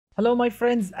Hello, my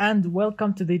friends, and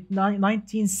welcome to the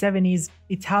 1970s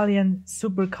Italian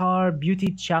Supercar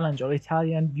Beauty Challenge, or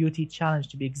Italian Beauty Challenge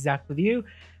to be exact with you.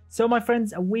 So, my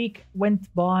friends, a week went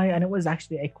by, and it was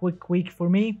actually a quick week for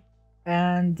me.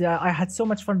 And I had so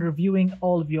much fun reviewing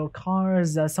all of your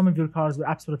cars. Some of your cars were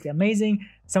absolutely amazing.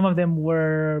 Some of them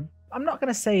were, I'm not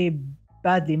going to say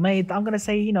badly made, I'm going to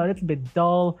say, a little bit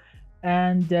dull.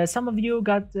 And some of you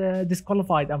got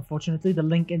disqualified, unfortunately. The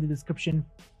link in the description,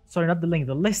 sorry, not the link,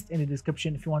 the list in the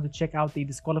description if you want to check out the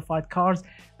disqualified cars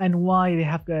and why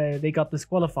they got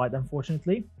disqualified,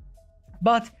 unfortunately.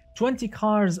 But 20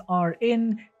 cars are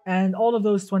in, and all of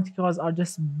those 20 cars are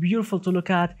just beautiful to look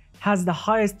at, has the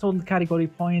highest total category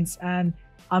points, and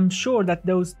I'm sure that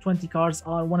those 20 cars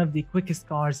are one of the quickest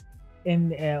cars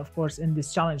in, of course, in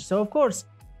this challenge. So, of course,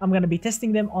 I'm going to be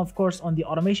testing them, of course, on the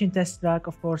automation test track,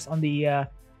 of course, on the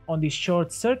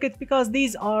short circuit, because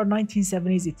these are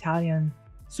 1970s Italian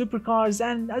supercars,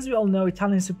 and as we all know,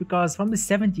 Italian supercars from the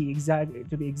 70s,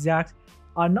 to be exact,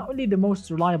 are not really the most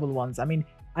reliable ones. I mean,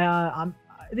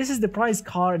 this is the prize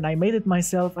car, and I made it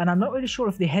myself, and I'm not really sure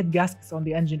if the head gaskets on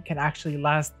the engine can actually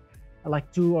last like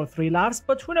 2 or 3 laps,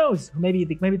 but who knows? Maybe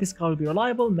this car will be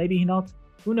reliable, maybe not.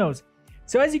 Who knows?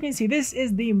 So as you can see, this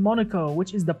is the Monaco,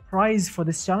 which is the prize for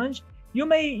this challenge. You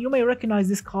may recognize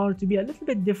this car to be a little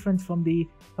bit different from the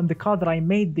car that I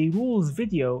made the rules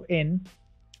video in,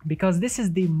 because this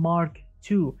is the Mark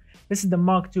II. This is the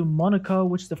Mark II Monaco,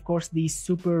 which is of course the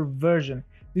super version.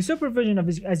 The super version of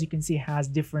this, as you can see, has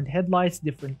different headlights,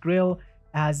 different grille,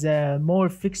 has more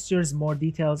fixtures, more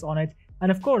details on it.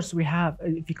 And of course we have,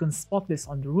 if you can spot this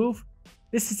on the roof,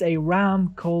 this is a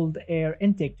ram cold air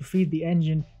intake to feed the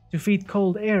engine, to feed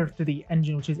cold air to the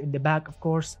engine, which is in the back, of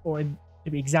course, or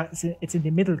to be exact, it's in the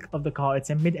middle of the car.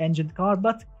 It's a mid-engine car,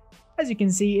 but as you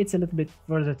can see, it's a little bit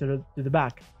further to the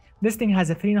back. This thing has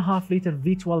a 3.5-liter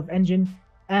V12 engine,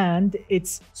 and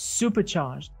it's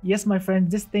supercharged. Yes, my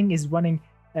friend, this thing is running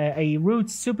a root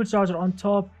supercharger on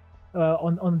top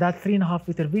on that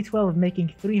 3.5-liter V12,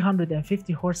 making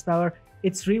 350 horsepower.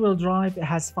 It's rear-wheel drive. It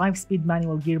has 5-speed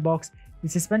manual gearbox. The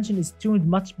suspension is tuned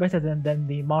much better than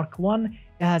the Mark I.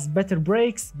 It has better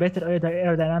brakes, better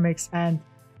aerodynamics, and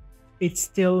it's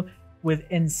still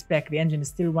within spec. The engine is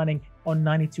still running on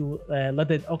 92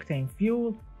 leaded octane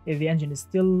fuel. The engine is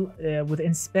still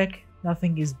within spec,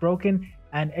 nothing is broken,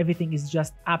 and everything is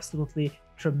just absolutely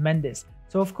tremendous.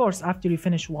 So of course, after you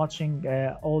finish watching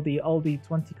all the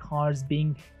 20 cars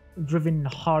being driven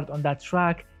hard on that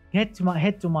track, head to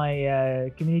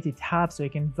my community tab so you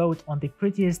can vote on the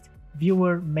prettiest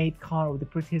viewer-made car or the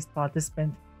prettiest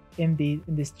participant in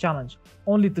this challenge.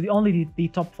 Only the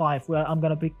top 5. Where I'm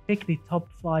gonna pick the top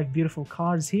 5 beautiful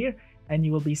cars here, and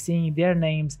you will be seeing their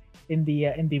names in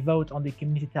the vote on the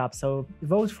community tab. So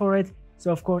vote for it.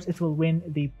 So of course it will win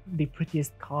the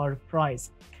prettiest car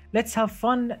prize. Let's have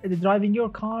fun driving your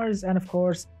cars, and of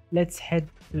course let's head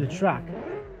to the track.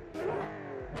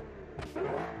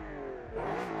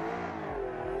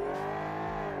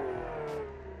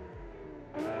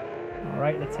 All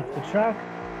right, let's head to the track.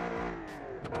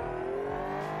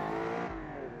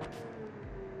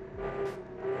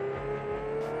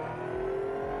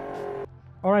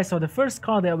 Alright, so the first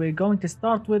car that we're going to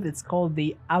start with, it's called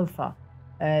the Alpha.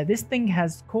 This thing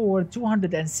has scored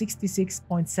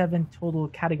 266.7 total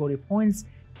category points,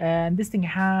 and this thing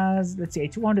has, let's say, a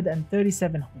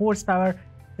 237 horsepower,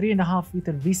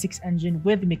 3.5-liter V6 engine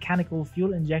with mechanical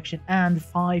fuel injection, and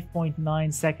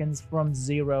 5.9 seconds from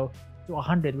 0 to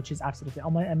 100, which is absolutely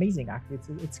amazing. Actually,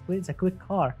 it's a quick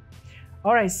car.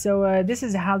 Alright, so this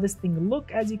is how this thing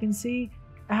looks. As you can see,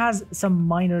 it has some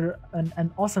minor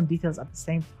and awesome details at the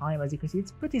same time. As you can see,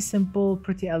 it's pretty simple,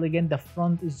 pretty elegant. The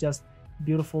front is just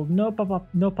beautiful. No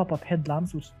pop-up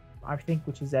headlamps, which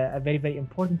is a very, very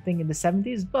important thing in the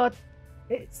 70s, but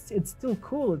it's still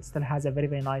cool. It still has a very,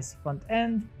 very nice front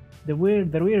end. The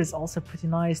rear is also pretty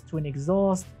nice. Twin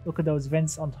exhaust. Look at those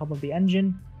vents on top of the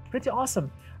engine. Pretty awesome.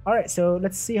 All right, so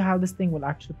let's see how this thing will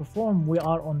actually perform. We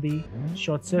are on the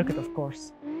short circuit, of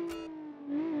course.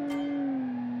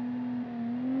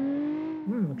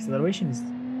 Acceleration is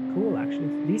cool, actually.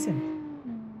 It's decent.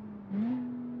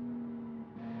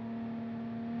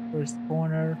 First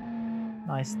corner,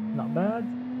 nice, not bad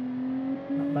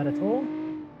at all.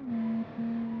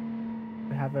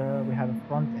 We have a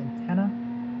front antenna.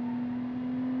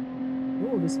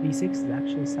 Oh, this V6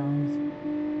 actually sounds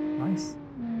nice.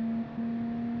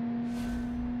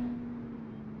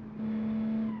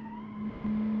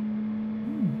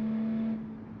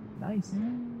 Nice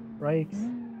brakes.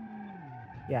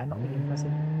 Yeah, not really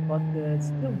impressive, but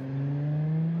still.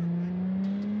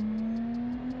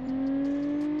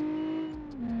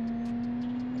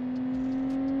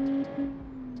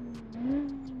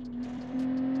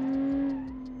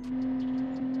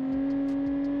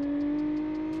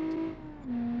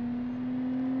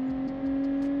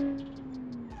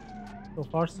 So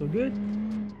far, so good.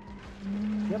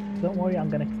 Yep, don't worry,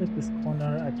 I'm gonna clip this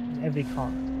corner at every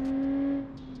car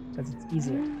because it's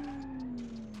easier.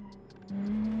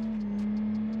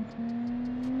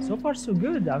 So far, so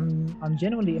good. I'm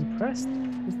genuinely impressed.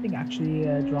 This thing actually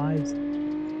drives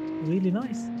really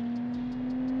nice.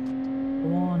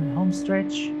 Come on, home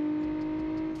stretch.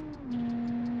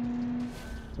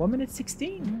 1 minute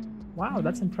 16. Wow,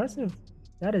 that's impressive.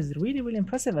 That is really, really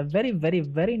impressive. A very, very,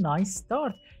 very nice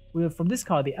start. We're from this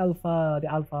car, the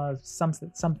Alpha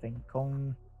something,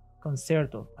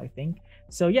 Concerto, I think.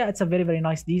 So yeah, it's a very, very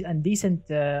nice and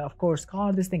decent, of course,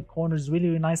 car. This thing corners really,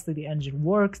 really nicely. The engine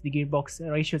works. The gearbox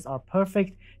ratios are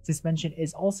perfect. Suspension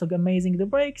is also amazing. The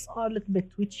brakes are a little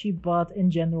bit twitchy, but in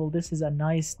general, this is a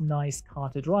nice, nice car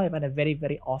to drive and a very,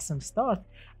 very awesome start.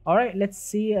 All right, let's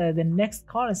see the next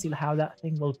car and see how that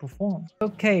thing will perform.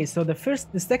 Okay, so the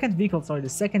second vehicle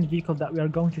that we are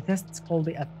going to test is called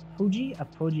the Apogee,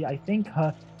 I think,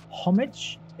 Homage,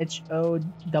 Hommage,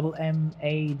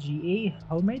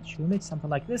 Homage,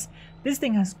 something like this. This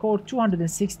thing has scored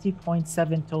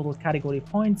 260.7 total category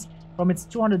points from its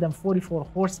 244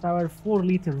 horsepower,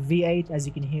 4-liter V8. As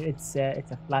you can hear, it's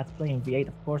a flat flame V8,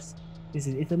 of course. This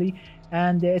is Italy,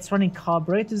 and it's running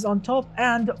carburetors on top,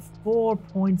 and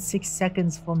 4.6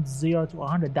 seconds from 0 to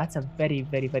 100. That's a very,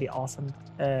 very, very awesome,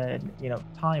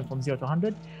 time from 0 to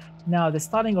 100. Now, the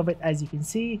styling of it, as you can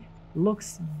see,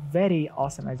 looks very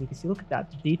awesome. As you can see, look at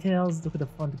that details. Look at the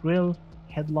front grille,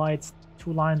 headlights,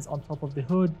 2 lines on top of the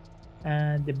hood,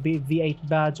 and the big V8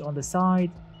 badge on the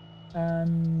side.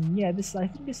 Yeah, I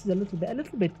think this is a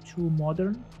little bit too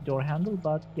modern door handle,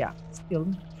 but yeah, still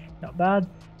not bad.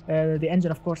 The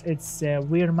engine, of course, it's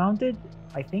rear mounted,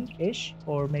 I think, ish,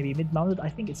 or maybe mid mounted. I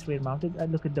think it's rear mounted.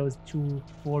 Look at those 2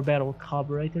 4-barrel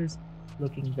carburetors,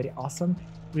 looking very awesome.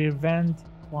 Rear vent,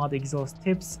 quad exhaust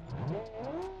tips.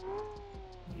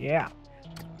 Yeah.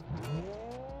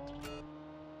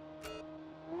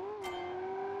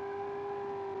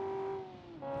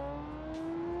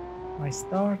 Nice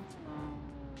start.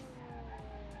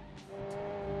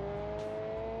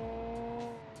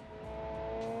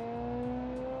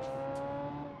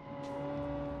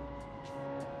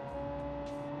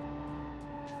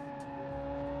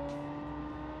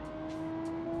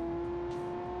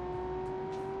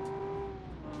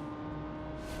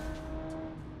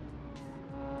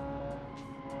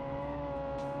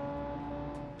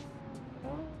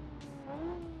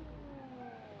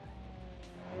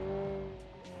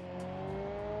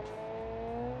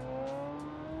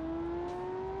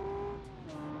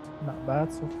 Not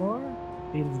bad so far.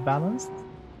 Feels balanced.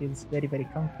 Feels very, very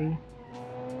comfy.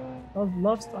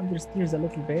 Loves to understeers a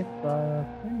little bit, but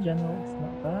in general, it's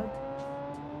not bad.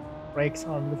 Brakes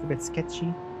are a little bit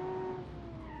sketchy.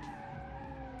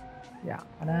 Yeah,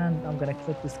 and I'm gonna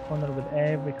clip this corner with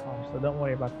every car, so don't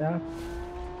worry about that.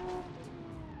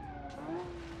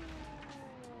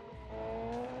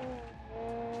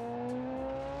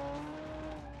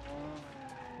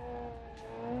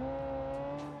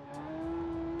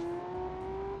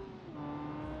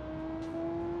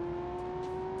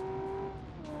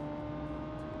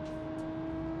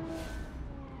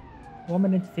 One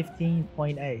minute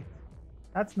 15.8.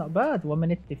 That's not bad. 1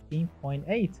 minute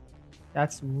 15.8.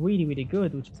 That's really, really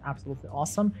good, which is absolutely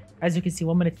awesome. As you can see,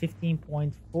 1 minute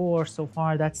 15.4 so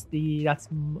far. That's the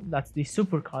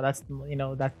supercar. That's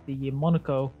the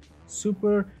Monaco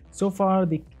Super. So far,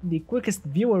 the quickest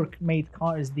viewer made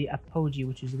car is the Apogee,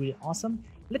 which is really awesome.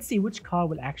 Let's see which car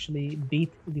will actually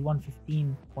beat the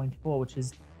 115.4, which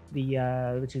is the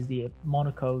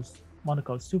Monaco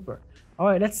Super. All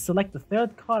right, let's select the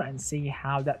third car and see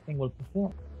how that thing will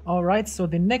perform. All right, so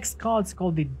the next car is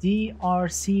called the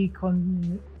DRC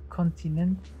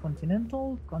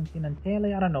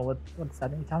Continentale. I don't know what's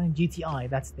that in Italian. GTI,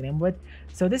 that's the name of it.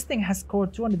 So this thing has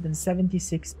scored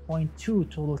 276.2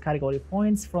 total category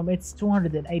points from its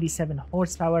 287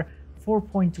 horsepower,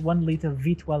 4.1 liter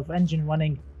V12 engine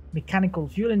running mechanical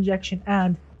fuel injection,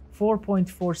 and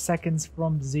 4.4 seconds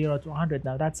from 0 to 100.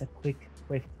 Now that's a quick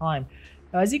time.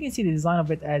 As you can see, the design of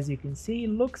it, as you can see,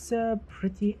 looks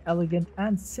pretty elegant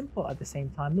and simple at the same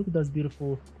time. Look at those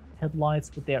beautiful headlights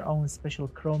with their own special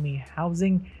chroming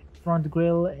housing, front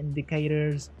grille,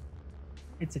 indicators.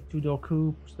 It's a 2-door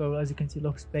coupe, so as you can see, it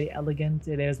looks very elegant.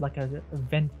 There's like a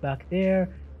vent back there,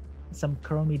 some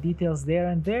chromey details there,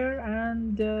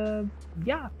 and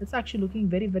yeah, it's actually looking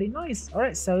very, very nice. All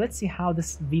right, so let's see how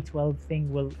this V12 thing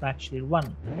will actually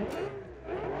run.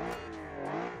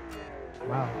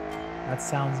 Wow, that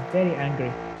sounds very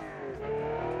angry.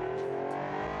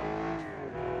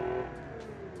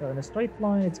 So in a straight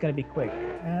line, it's gonna be quick.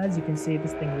 As you can see,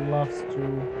 this thing loves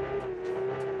to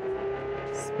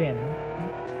spin.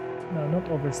 No, not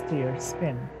oversteer,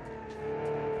 spin.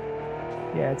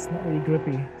 Yeah, it's not really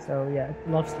grippy, so yeah, it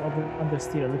loves to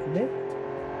understeer a little bit.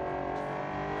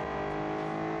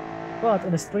 But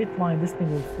in a straight line, this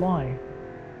thing will fly.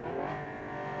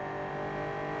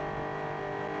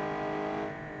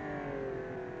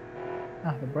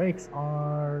 Ah, the brakes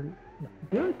are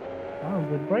good. Oh,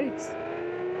 good brakes.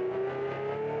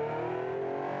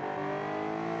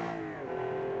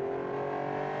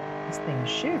 This thing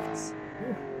shifts.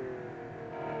 Oof.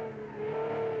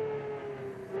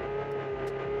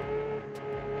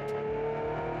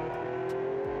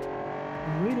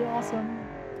 Really awesome.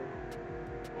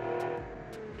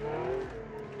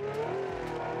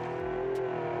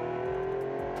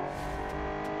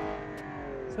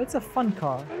 So it's a fun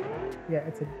car. Yeah,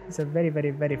 it's a very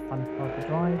fun car to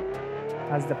drive.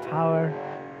 Has the power,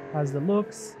 has the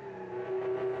looks,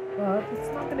 but it's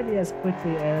not going to be as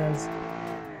quickly as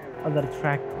other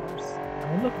track cars.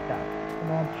 I mean, look at that.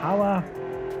 Come on, power.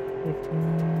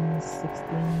 15,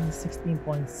 16,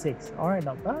 16.6. Alright,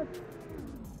 not bad.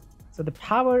 So the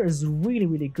power is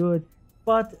really good,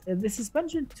 but the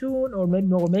suspension tune or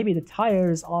maybe the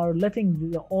tires are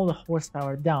letting all the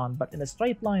horsepower down. But in a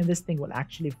straight line, this thing will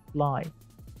actually fly.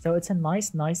 So it's a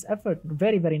nice effort.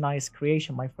 Very nice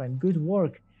creation, my friend. Good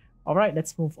work. All right,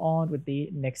 let's move on with the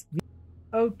next vehicle.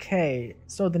 Okay,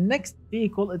 so the next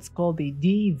vehicle, it's called the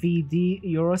DVD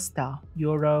Eurostar.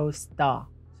 Eurostar.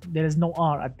 There is no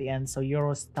R at the end, so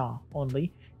Eurostar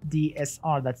only.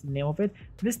 DSR, that's the name of it.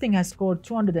 This thing has scored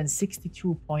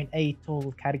 262.8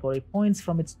 total category points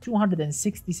from its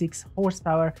 266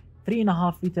 horsepower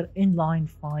 3.5 liter inline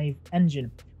 5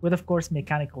 engine with, of course,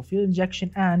 mechanical fuel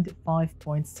injection and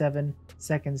 5.7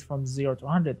 seconds from 0 to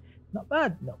 100. Not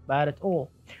bad at all.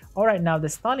 All right, now the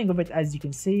styling of it, as you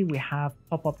can see, we have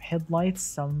pop-up headlights,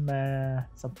 some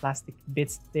plastic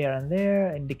bits there and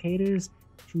there, indicators,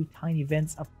 2 tiny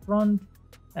vents up front,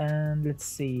 and let's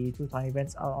see, 2 tiny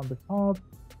vents are on the top,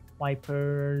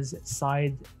 wipers,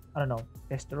 side, I don't know,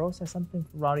 Testarossa something,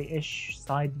 Ferrari-ish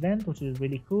side vent, which is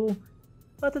really cool.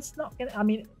 But it's not, I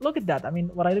mean, look at that. I mean,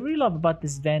 what I really love about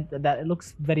this vent is that it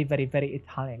looks very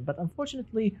Italian. But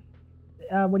unfortunately,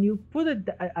 when you put it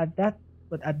at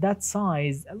that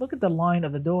size, look at the line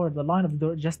of the door. The line of the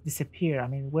door just disappear. I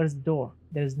mean, where's the door?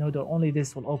 There's no door. Only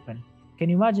this will open. Can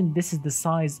you imagine? This is the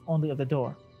size only of the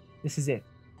door. This is it.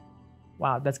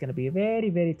 Wow, that's going to be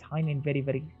very tiny and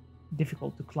very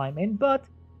difficult to climb in. But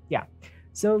yeah,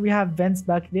 so we have vents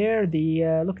back there.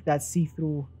 The look at that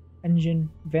see-through engine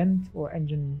vent or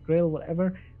engine grill,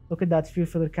 whatever. Look at that fuel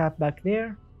filler cap back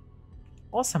there.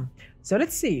 Awesome. So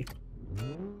let's see.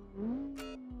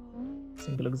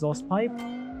 Single exhaust pipe.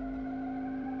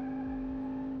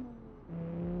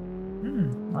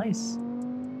 Nice.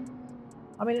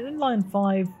 I mean, inline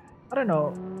 5, I don't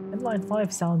know. Inline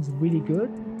 5 sounds really good,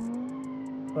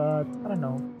 but I don't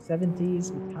know.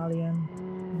 70s Italian.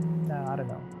 No, I don't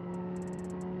know.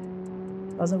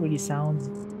 Doesn't really sound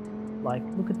like,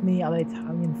 look at me, I'm an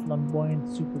Italian flamboyant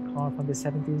supercar from the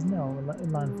 70s. No,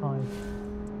 inline 5.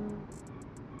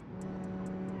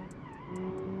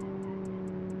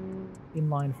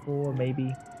 Inline 4,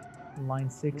 maybe.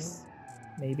 Inline 6,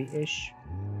 maybe ish.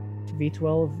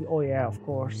 V12, oh yeah, of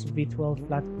course. V12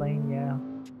 flat plane, yeah.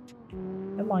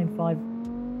 Inline 5,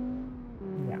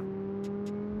 yeah.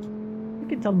 You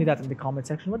can tell me that in the comment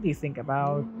section. What do you think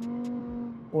about?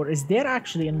 Or is there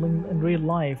actually in real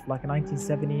life like a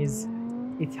 1970s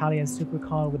Italian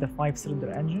supercar with a 5-cylinder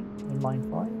engine in line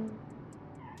 5?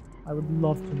 I would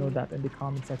love to know that in the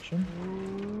comment section.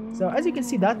 So as you can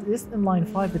see, that this inline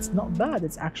 5, it's not bad.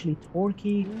 It's actually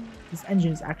torquey. This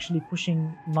engine is actually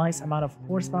pushing nice amount of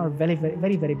horsepower, very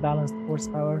balanced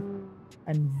horsepower,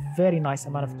 and very nice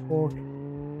amount of torque.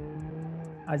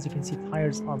 As you can see,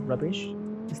 tires are rubbish.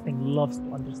 This thing loves to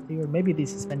understeer. Maybe the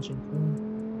suspension tune,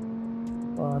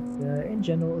 but in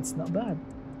general, it's not bad.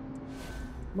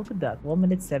 Look at that, 1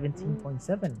 minute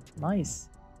 17.7. Nice.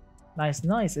 Nice.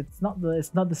 It's not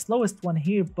the slowest one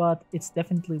here, but it's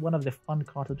definitely one of the fun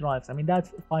car to drive. I mean, that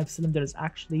 5-cylinder is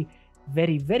actually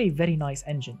very nice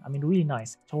engine. I mean, really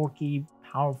nice, torquey,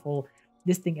 powerful.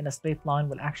 This thing in a straight line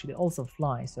will actually also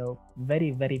fly. So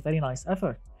very nice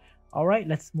effort. All right,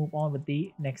 let's move on with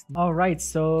the next. All right,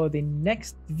 so the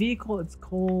next vehicle, it's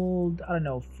called, I don't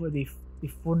know, for the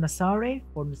Fornaciare,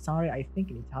 I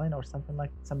think in Italian, or something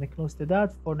close to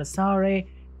that. Fornaciare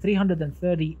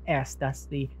 330S, that's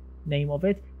the name of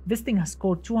it. This thing has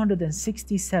scored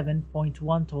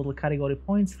 267.1 total category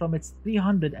points from its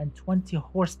 320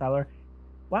 horsepower.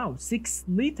 Wow,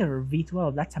 6-liter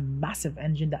V12. That's a massive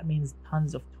engine. That means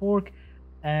tons of torque.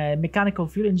 Mechanical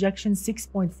fuel injection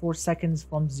 6.4 seconds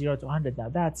from 0 to 100. Now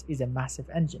that is a massive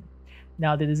engine.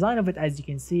 Now the design of it, as you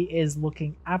can see, is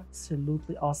looking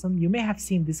absolutely awesome. You may have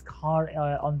seen this car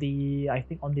on the, I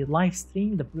think, on the live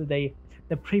stream,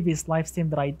 the previous live stream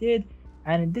that I did,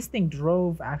 and this thing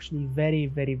drove actually very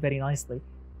nicely.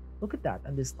 Look at that,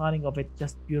 and the styling of it,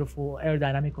 just beautiful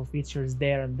aerodynamical features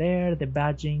there and there. The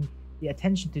badging, the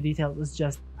attention to detail is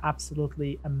just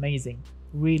absolutely amazing.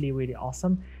 Really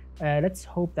awesome. Let's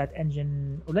hope that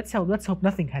engine, or let's hope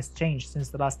nothing has changed since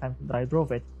the last time that I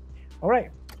drove it. All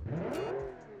right,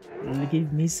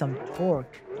 give me some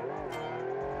torque.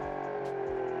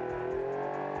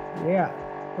 Yeah,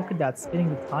 look at that, spinning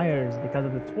the tires because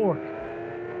of the torque.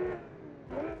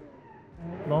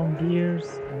 Long gears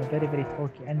and a very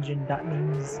torquey engine. That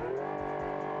means,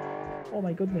 oh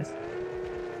my goodness.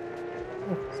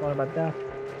 Oh, sorry about that.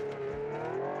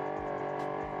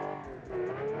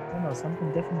 Oh no,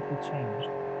 something definitely changed.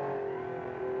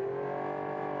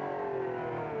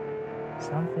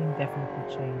 Something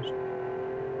definitely changed.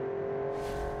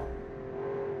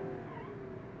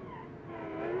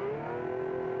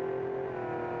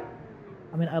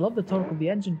 I mean, I love the torque of the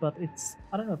engine, but it's,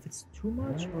 I don't know if it's too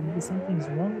much, or maybe something's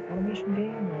wrong with automation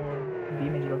game, or the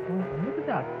image of wrong. And look at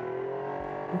that.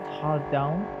 Put hard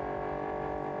down.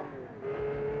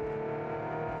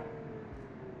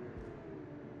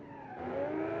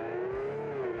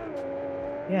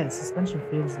 Yeah, the suspension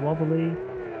feels wobbly,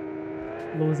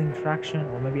 losing traction,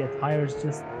 or maybe a tire's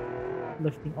just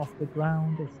lifting off the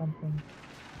ground or something.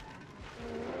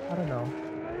 I don't know.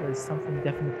 There's something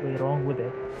definitely wrong with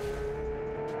it.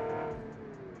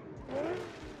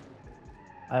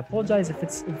 I apologize if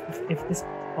this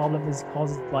problem is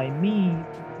caused by me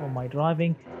or my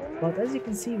driving, but as you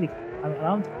can see,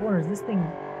 around corners, this thing,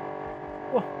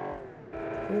 oh,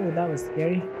 that was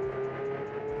scary.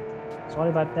 Sorry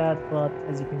about that, but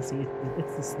as you can see,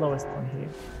 it's the slowest one here.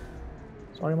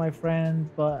 Sorry, my friend,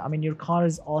 but I mean, your car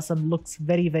is awesome, looks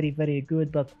very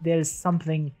good, but there's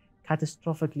something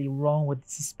catastrophically wrong with the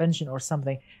suspension or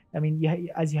something. I mean,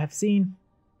 as you have seen,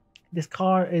 this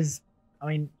car is, I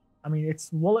mean, it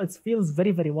feels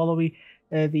very wallowy.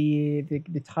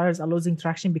 The tires are losing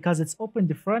traction because it's open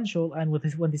differential, and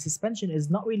when the suspension is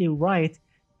not really right,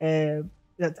 a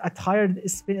tire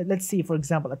is spinning. Let's see, for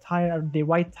example, the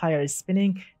right tire is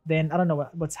spinning, then I don't know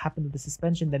what's happened with the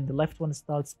suspension, then the left one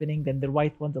starts spinning, then the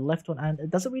right one, the left one, and it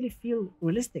doesn't really feel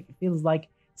realistic. It feels like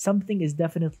something is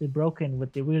definitely broken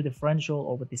with the rear differential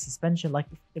or with the suspension, like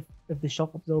if the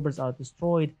shock absorbers are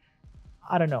destroyed.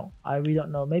 I don't know. I really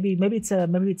don't know. Maybe it's a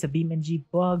BeamNG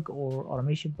bug or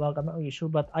automation bug. I'm not really sure.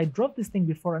 But I drove this thing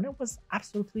before and it was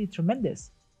absolutely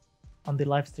tremendous on the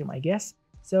live stream, I guess.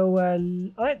 So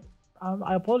all right,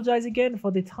 I apologize again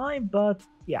for the time, but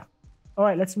yeah. All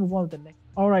right, let's move on to the next.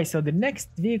 All right, so the next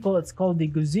vehicle, it's called the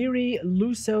Guziri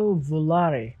Lusso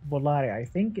Volare, I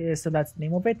think. So that's the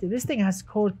name of it. This thing has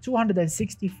scored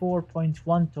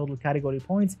 264.1 total category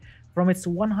points from its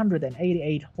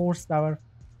 188 horsepower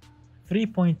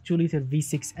 3.2 liter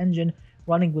V6 engine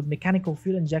running with mechanical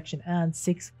fuel injection and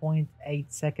 6.8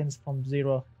 seconds from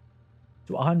 0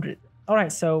 to 100. All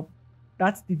right, so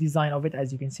that's the design of it.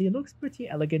 As you can see, it looks pretty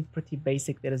elegant, pretty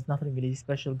basic. There is nothing really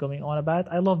special going on about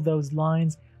it. I love those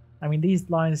lines. I mean, these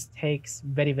lines takes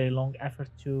very long effort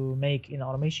to make in an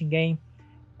automation game.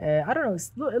 I don't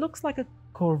know, it looks like a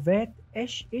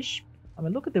Corvette-ish. I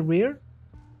mean, look at the rear.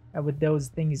 With those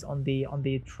things on the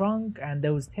trunk and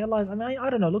those taillights. I mean, I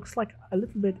don't know, looks like a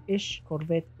little bit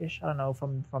Corvette-ish, I don't know,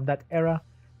 from that era.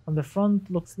 From the front,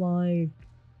 looks like,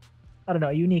 I don't know,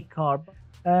 a unique car.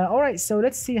 All right, so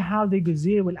let's see how the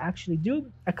Guziri will actually do.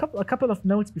 A couple of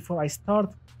notes before I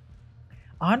start.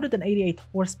 188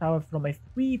 horsepower from a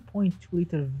 3.2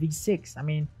 liter V6. I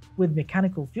mean, with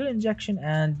mechanical fuel injection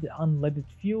and unleaded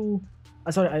fuel.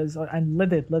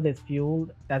 Unleaded fuel.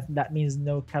 That means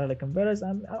no catalytic converters.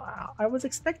 I was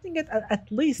expecting it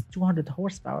at least 200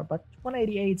 horsepower, but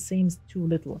 188 seems too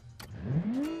little.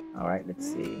 All right, let's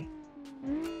see.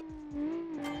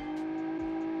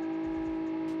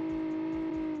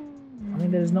 I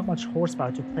mean, there's not much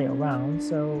horsepower to play around,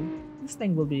 so this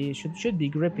thing should be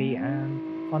grippy and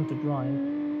fun to drive.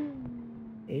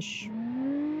 Ish.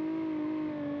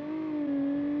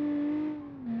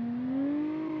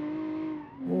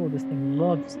 Oh, this thing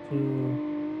loves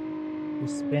to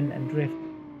spin and drift.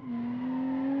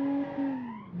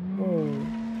 Oh,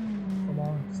 come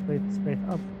on, straight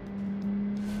up.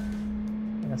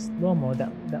 In a slow-mo,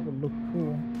 that would look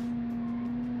cool.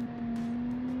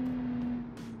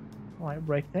 Alright,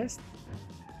 brake test.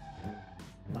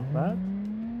 Not bad.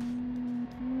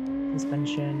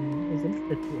 Suspension is a little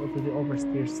bit too the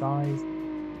oversteer size.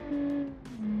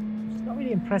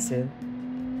 very impressive.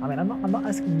 I mean, I'm not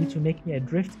asking you to make me a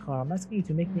drift car. I'm asking you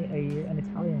to make me an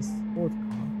Italian sport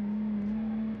car.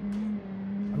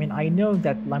 I mean, I know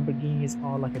that Lamborghinis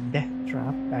are like a death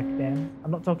trap back then.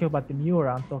 I'm not talking about the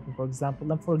Miura. I'm talking, for example,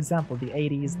 the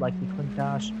 80s, like the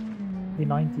Countach, the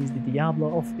 90s, the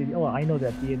Diablo. Oh, I know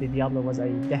that the Diablo was a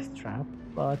death trap,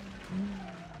 but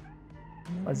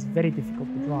it was very difficult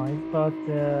to drive. But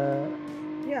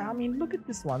yeah, I mean, look at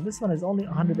this one. This one is only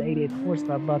 188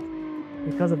 horsepower, but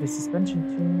because of the suspension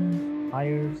tune,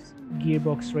 tires,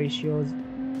 gearbox ratios, it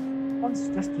wants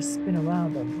just to spin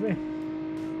around and drift.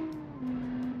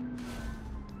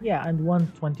 Yeah, and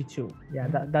 122. Yeah,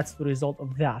 that's the result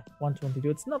of that. 122.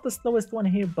 It's not the slowest one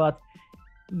here, but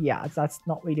yeah, that's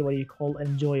not really what you call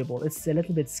enjoyable. It's a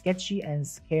little bit sketchy and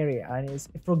scary. And it's,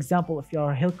 for example, if you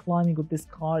are hill climbing with this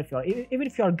car, even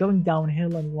if you are going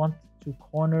downhill and you want to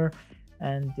corner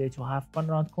and to have fun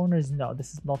around corners, no,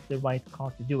 this is not the right car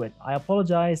to do it. I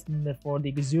apologize for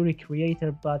the Gazuri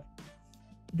creator, but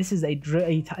this is an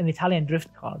Italian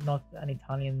drift car, not an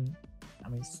Italian, I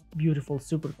mean, beautiful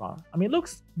supercar. I mean, it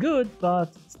looks good,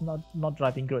 but it's not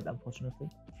driving good, unfortunately.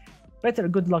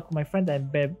 Good luck, my friend,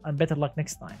 and better luck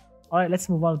next time. All right, let's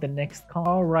move on to the next car.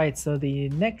 All right, so the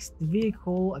next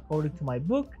vehicle, according to my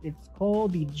book, it's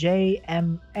called the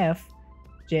JMF.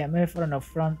 JMF, I don't know,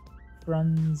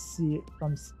 Franciose,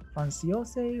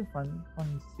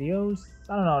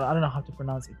 I don't know how to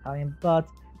pronounce Italian, but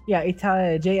yeah,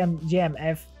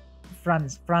 JMF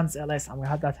France LS. I'm gonna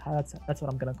have that's what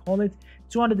I'm gonna call it.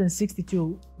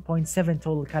 262.7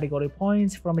 total category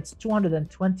points from its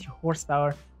 220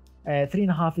 horsepower,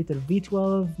 3.5 liter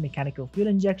V12 mechanical fuel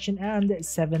injection, and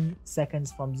 7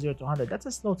 seconds from 0 to 100. That's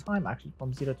a slow time actually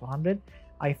from 0 to 100.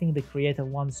 I think the creator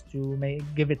wants to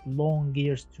give it long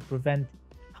gears to prevent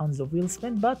tons of wheel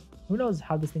spin, but who knows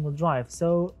how this thing will drive.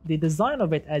 So the design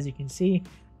of it, as you can see,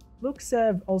 looks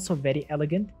also very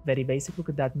elegant, very basic. Look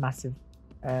at that massive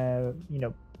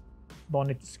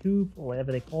bonnet scoop or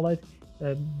whatever they call it.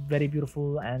 Very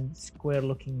beautiful and square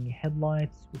looking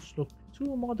headlights, which look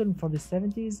too modern for the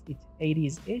 70s,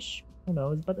 80s ish, who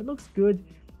knows, but it looks good.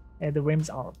 The rims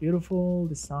are beautiful,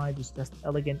 the side is just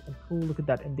elegant and cool. Look at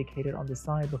that indicator on the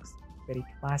side, looks very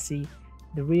classy.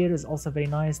 The rear is also very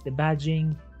nice. The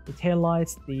badging, the tail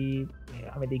lights, the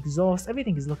exhaust,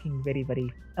 everything is looking very,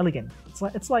 very elegant.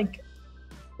 It's like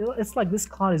this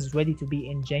car is ready to be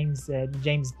in James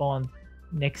Bond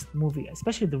next movie,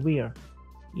 especially the rear.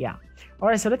 Yeah. All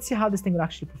right, so let's see how this thing will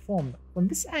actually perform from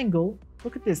this angle.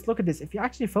 Look at this. If you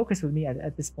actually focus with me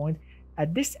at this point,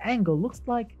 at this angle, looks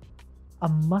like a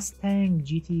Mustang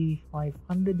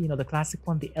GT500, the classic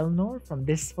one, the Elnor. From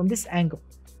this angle,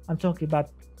 I'm talking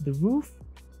about the roof,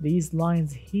 these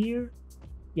lines here.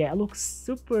 Yeah, it looks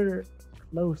super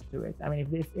close to it. I mean,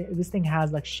 if this thing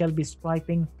has like Shelby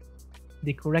striping,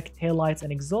 the correct taillights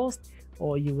and exhaust,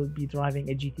 or you will be driving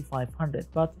a GT500.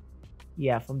 But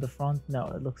yeah, from the front, no,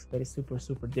 it looks very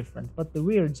super different. But the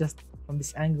rear, just from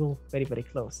this angle, very, very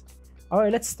close. All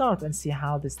right, let's start and see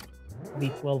how this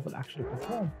V12 will actually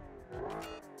perform.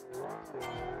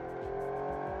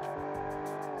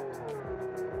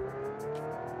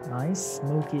 Nice,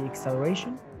 smoky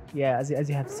acceleration. Yeah, as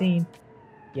you have seen,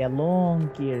 yeah, long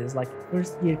gears, like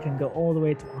first gear can go all the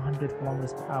way to 100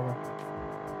 kilometers per hour.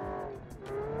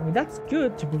 I mean, that's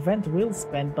good to prevent wheel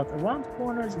spin, but around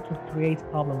corners it will create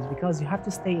problems because you have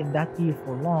to stay in that gear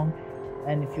for long,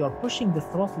 and if you are pushing the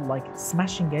throttle, like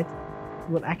smashing it,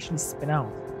 you will actually spin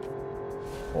out,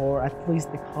 or at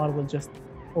least the car will just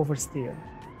oversteer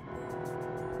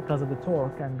because of the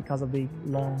torque and because of the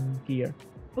long gear.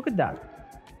 Look at that.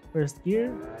 First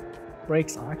gear,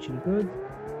 brakes are actually good.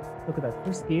 Look at that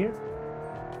first gear,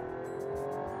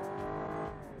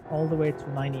 all the way to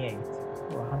 98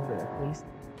 or 100 at least.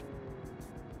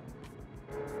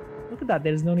 Look at that,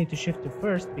 there's no need to shift to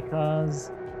first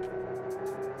because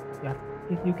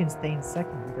you can stay in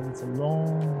second because it's a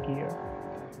long gear.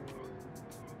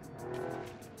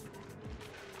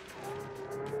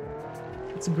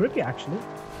 It's grippy actually.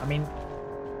 I mean,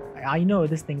 I know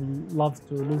this thing loves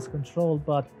to lose control,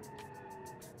 but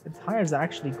the tires are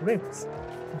actually gripped,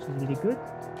 which is really good.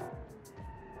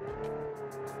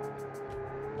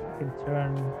 You can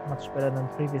turn much better than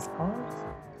previous cars,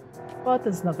 but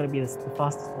it's not going to be the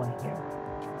fastest one here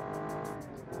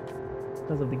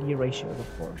because of the gear ratios,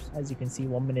 of course. As you can see,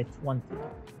 1 minute 20.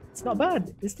 It's not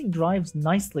bad. This thing drives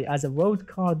nicely. As a road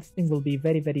car, this thing will be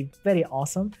very, very, very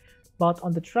awesome. But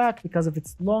on the track, because of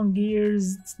its long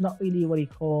gears, it's not really what you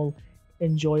call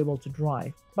enjoyable to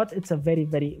drive. But it's a very,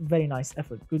 very, very nice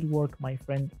effort. Good work, my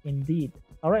friend, indeed.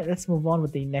 All right, let's move on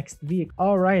with the next vehicle.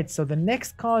 All right, so the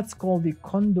next car, it's called the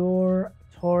Condor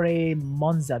Torre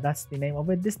Monza, that's the name of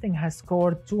it. This thing has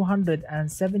scored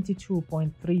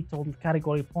 272.3 total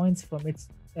category points from its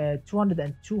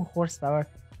 202 horsepower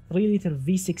 3-liter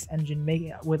V6 engine,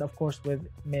 with of course with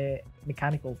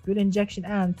mechanical fuel injection,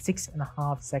 and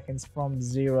 6.5 seconds from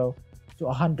 0 to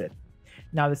 100.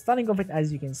 Now the styling of it,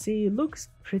 as you can see, looks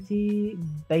pretty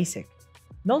basic.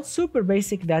 Not super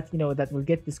basic that, you know, that will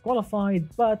get disqualified,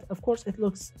 but of course it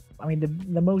looks, I mean,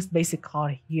 the most basic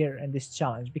car here in this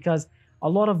challenge, because a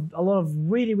lot of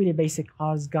really basic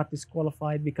cars got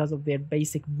disqualified because of their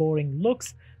basic boring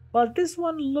looks. But this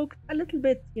one looked a little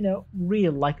bit, you know,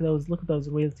 real, like those, look at those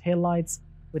real taillights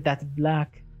with that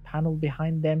black panel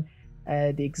behind them,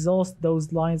 the exhaust,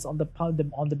 those lines on the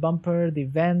bumper, the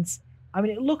vents. I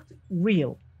mean, it looked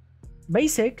real,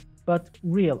 basic but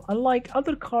real, unlike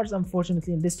other cars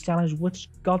unfortunately in this challenge which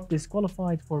got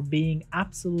disqualified for being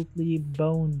absolutely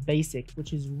bone basic,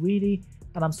 which is really,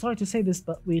 and I'm sorry to say this,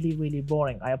 but really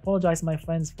boring. I apologize, my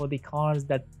friends, for the cars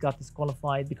that got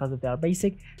disqualified because of their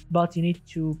basic, but you need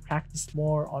to practice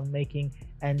more on making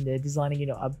and designing, you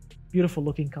know, a beautiful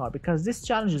looking car, because this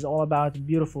challenge is all about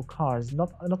beautiful cars,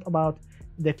 not about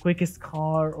the quickest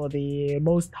car or the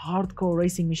most hardcore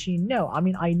racing machine. No, I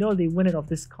mean, I know the winner of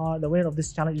this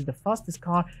challenge is the fastest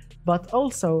car, but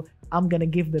also I'm gonna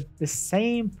give the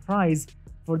same prize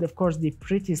for of course the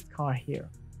prettiest car here.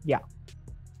 Yeah,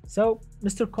 so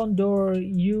Mr. Condor,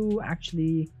 you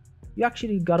actually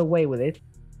got away with it,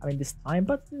 I mean, this time.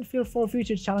 But for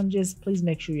future challenges, please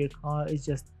make sure your car is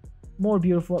just more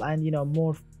beautiful and, you know,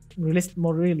 more realistic,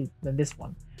 more real than this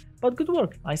one. But good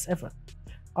work, nice effort.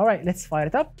 All right, let's fire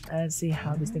it up and see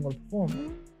how this thing will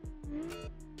perform.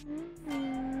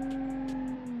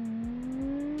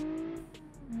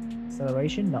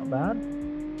 Acceleration, not bad.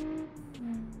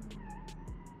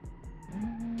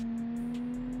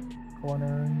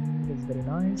 Cornering is very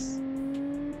nice.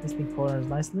 This thing corners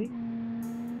nicely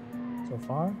so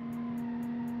far.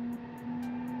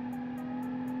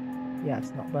 Yeah,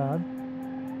 it's not bad.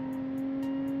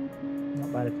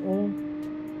 Not bad at all.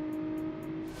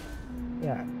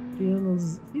 Yeah,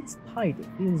 feels tight, it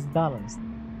feels balanced,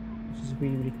 which is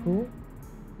really cool,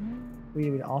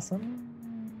 really awesome.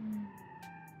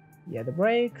 Yeah, the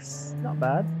brakes, not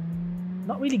bad,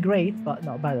 not really great, but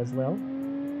not bad as well.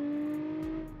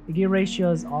 The gear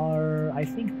ratios are, I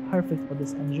think, perfect for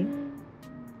this engine.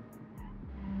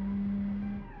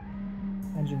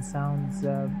 Engine sounds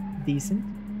decent,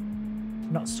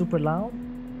 not super loud.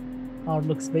 Car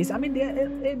looks basic. I mean,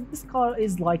 this car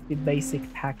is like the basic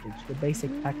package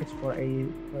for a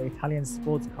Italian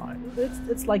sports car.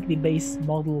 It's like the base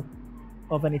model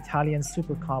of an Italian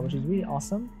supercar, which is really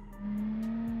awesome.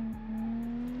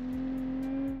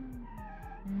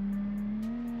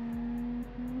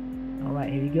 All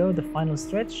right, here we go, the final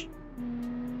stretch.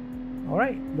 All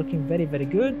right, looking very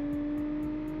good.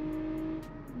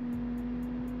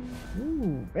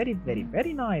 Ooh, very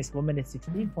nice. 1 minute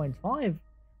 16.5.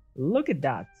 Look at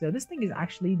that. So this thing is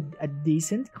actually a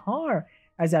decent car.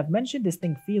 As I've mentioned, this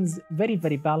thing feels very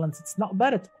balanced. It's not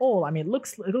bad at all. I mean, it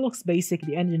looks basic.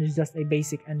 The engine is just a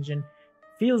basic engine.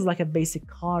 Feels like a basic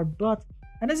car,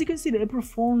 and as you can see, it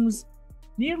performs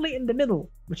nearly in the middle,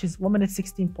 which is 1 minute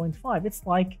 16.5. It's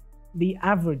like the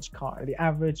average car, the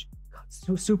average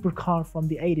supercar from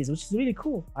the 80s, which is really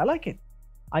cool. I like it.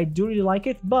 I do really like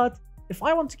it, but if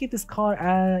I want to keep this car,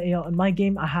 you know, in my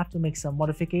game, I have to make some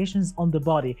modifications on the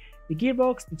body, the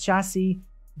gearbox, the chassis,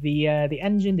 the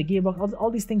engine, the gearbox. All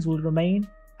these things will remain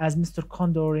as Mr.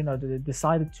 Condor, you know,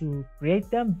 decided to create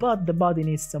them. But the body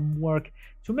needs some work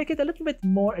to make it a little bit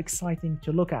more exciting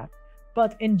to look at.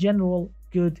 But in general,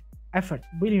 good effort,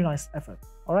 really nice effort.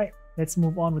 All right, let's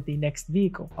move on with the next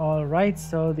vehicle. All right,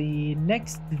 so the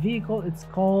next vehicle, it's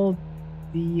called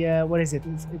the what is it?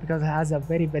 It's because it has a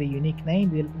very unique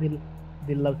name.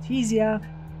 The Lautizia,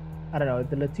 I don't know,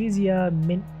 the Lautizia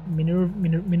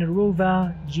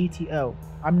Minerva GTO.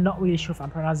 I'm not really sure if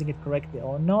I'm pronouncing it correctly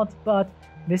or not, but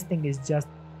this thing is just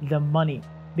the money,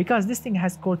 because this thing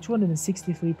has scored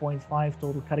 263.5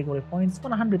 total category points,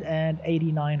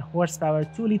 189 horsepower,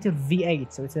 2-liter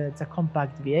V8, so it's a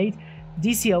compact V8,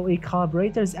 DCOE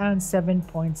carburetors, and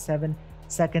 7.7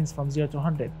 seconds from 0 to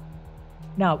 100.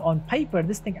 Now, on paper,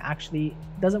 this thing actually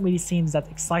doesn't really seem that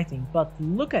exciting, but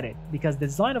look at it, because the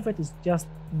design of it is just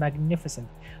magnificent.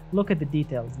 Look at the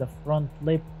details, the front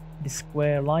lip, the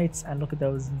square lights, and look at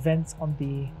those vents on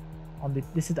the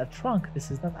this is a trunk,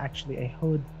 this is not actually a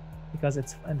hood, because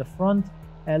it's in the front.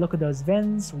 Look at those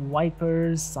vents,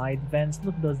 wipers, side vents,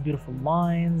 look at those beautiful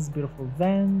lines, beautiful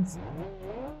vents.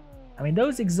 I mean,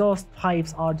 those exhaust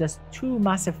pipes are just too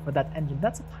massive for that engine.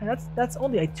 That's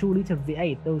only a 2-liter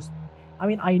V8. I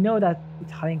mean, I know that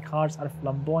Italian cars are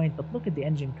flamboyant, but look at the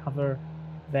engine cover,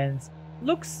 vents.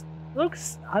 Looks.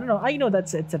 I don't know. I know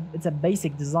that's it's a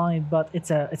basic design, but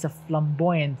it's a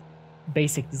flamboyant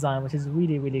basic design, which is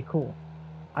really really cool.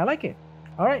 I like it.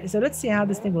 All right, so let's see how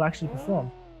this thing will actually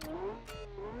perform.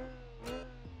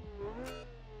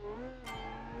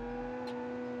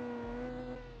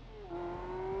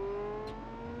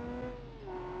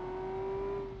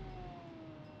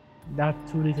 That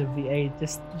 2-liter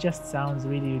V8 just sounds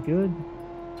really good.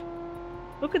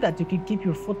 Look at that, you can keep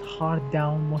your foot hard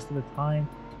down most of the time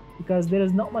because there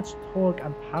is not much torque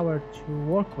and power to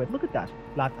work with. Look at that,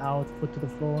 flat out, foot to the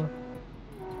floor.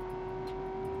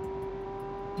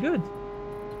 Good.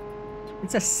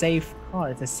 It's a safe car,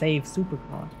 it's a safe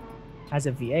supercar. Has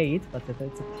a V8, but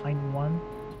it's a tiny one.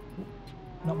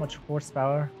 Not much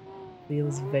horsepower.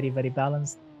 Feels very, very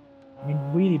balanced. I mean,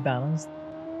 really balanced,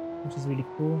 which is really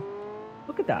cool.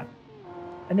 Look at that.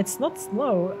 And it's not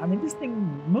slow. I mean, this thing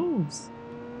moves.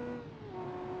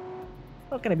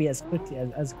 It's not going to be as quick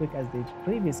as the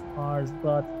previous cars,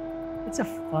 but it's a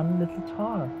fun little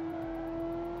car.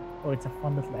 Or it's a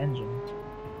fun little engine.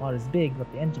 The car is big, but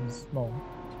the engine is small.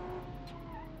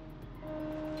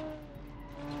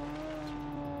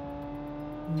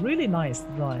 Really nice to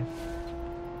drive.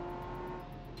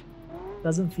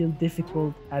 Doesn't feel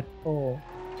difficult at all.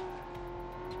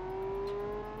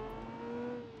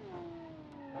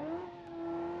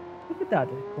 Look at that,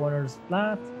 the corner's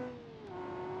flat.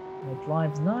 It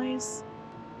drives nice.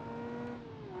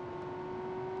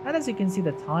 And as you can see,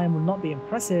 the time will not be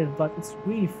impressive, but it's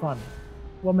really fun.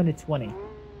 1 minute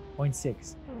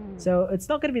 20.6. So it's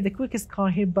not going to be the quickest car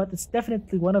here, but it's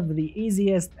definitely one of the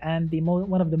easiest and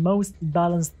one of the most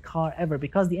balanced car ever,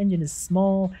 because the engine is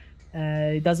small.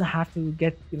 It doesn't have to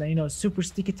get super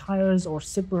sticky tires or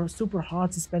super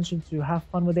hard suspension to have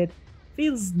fun with it.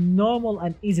 Feels normal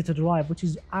and easy to drive, which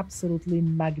is absolutely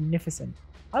magnificent.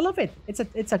 I love it.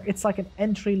 It's like an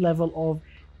entry level of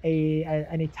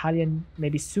an Italian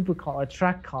maybe supercar or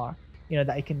track car.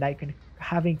 That you can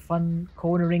having fun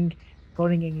cornering,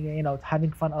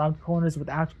 having fun around corners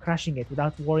without crashing it,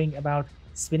 without worrying about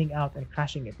spinning out and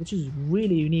crashing it, which is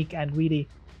really unique and really,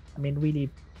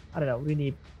 I don't know,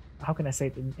 really, how can I say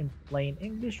it in plain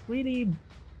English? Really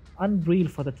unreal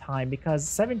for the time, because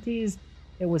 70s.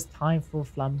 It was time for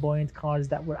flamboyant cars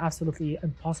that were absolutely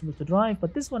impossible to drive,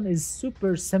 but this one is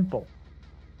super simple.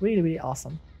 Really, really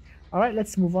awesome. All right,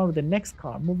 let's move on with the next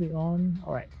car. Moving on.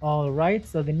 All right.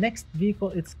 So the next vehicle,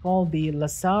 it's called the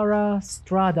Lasara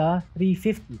Strada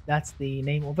 350. That's the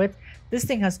name of it. This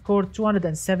thing has scored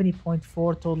 270.4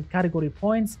 total category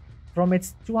points from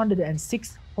its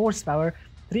 206 horsepower,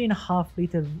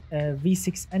 3.5-liter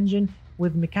V6 engine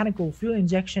with mechanical fuel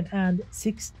injection and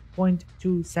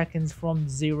 6.2 seconds from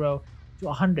 0 to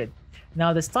 100.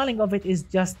 Now the styling of it is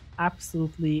just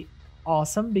absolutely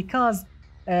awesome, because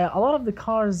a lot of the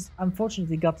cars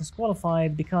unfortunately got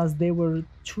disqualified because they were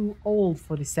too old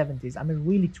for the 70s. I mean,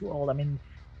 really too old. I mean,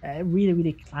 really,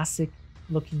 really classic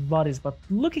looking bodies. But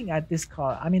looking at this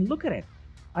car, I mean, look at it.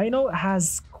 I know it has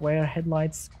square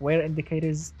headlights, square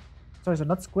indicators. Sorry, so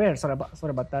not square. Sorry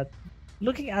about that.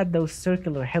 Looking at those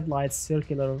circular headlights,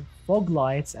 circular fog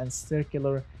lights, and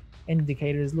circular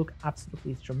indicators look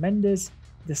absolutely tremendous.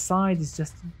 The side is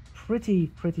just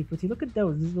pretty. Look at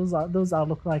those. Those are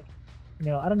look like,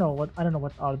 I don't know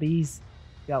what are these.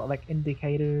 Yeah, like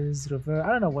indicators, reverse. I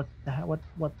don't know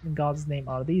what in God's name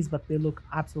are these, but they look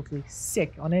absolutely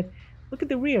sick on it. Look at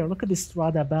the rear. Look at the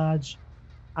Strada badge.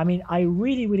 I mean, I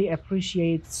really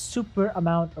appreciate super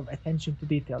amount of attention to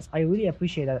details. I really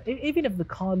appreciate that. Even if the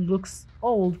car looks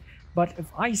old, but if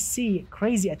I see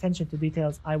crazy attention to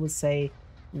details, I will say,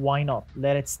 why not?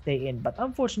 Let it stay in. But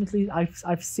unfortunately,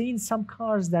 I've seen some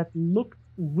cars that look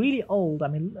really old. I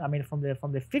mean from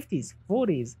the 50s,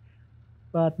 40s.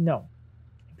 But no,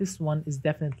 this one is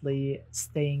definitely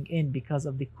staying in because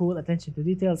of the cool attention to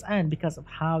details and because of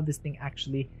how this thing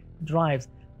actually drives.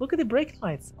 Look at the brake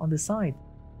lights on the side.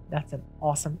 That's an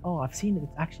awesome. Oh, I've seen it.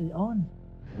 It's actually on.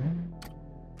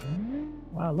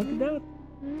 Wow, look at that.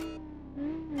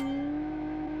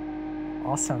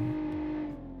 Awesome.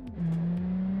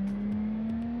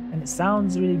 And it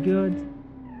sounds really good.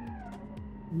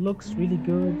 Looks really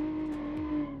good.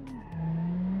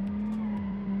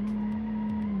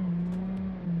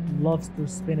 Loves to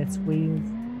spin its wheels.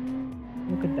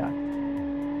 Look at that.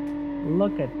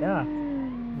 Look at that.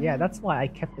 Yeah, that's why I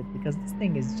kept it, because this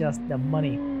thing is just the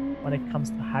money when it comes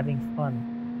to having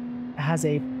fun. It has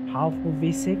a powerful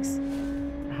V6.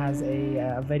 It has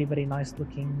a very nice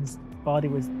looking body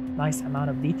with nice amount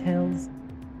of details.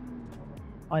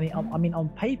 I mean, on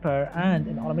paper and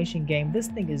in automation game, this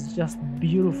thing is just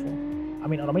beautiful. I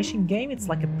mean, automation game, it's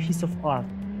like a piece of art.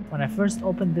 When I first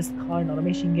opened this car in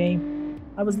automation game,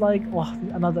 I was like, oh,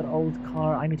 another old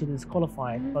car, I need to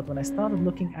disqualify it. But when I started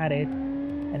looking at it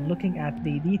and looking at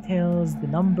the details, the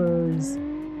numbers,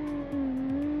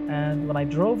 and when I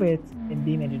drove it in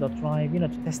BeamNG.drive, to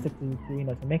test it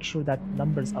to make sure that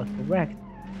numbers are correct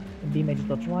in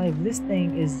BeamNG.drive, this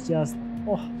thing is just,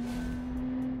 oh,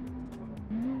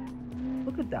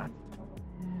 look at that.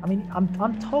 I mean, I'm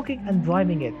talking and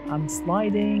driving it. I'm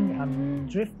sliding, I'm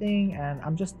drifting, and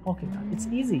I'm just talking. It's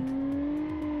easy.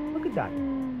 Look at that.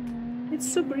 It's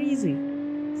super easy.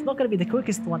 It's not gonna be the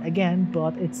quickest one again,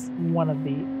 but it's one of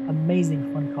the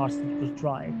amazing fun cars to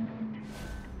drive.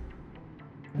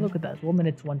 Look at that, 1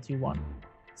 minute 21.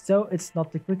 So it's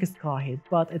not the quickest car here,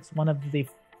 but it's one of the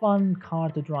fun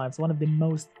car to drive. It's one of the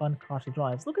most fun car to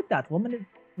drive. Look at that, 1 minute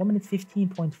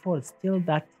 15.4. Still,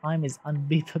 that time is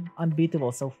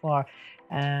unbeatable so far,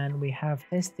 and we have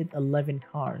tested 11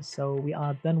 cars. So we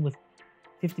are done with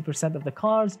 50% of the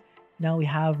cars. Now we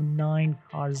have 9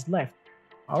 cars left.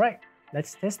 All right,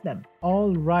 let's test them.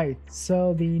 All right,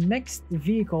 so the next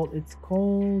vehicle, it's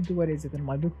called, where is it in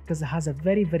my book, because it has a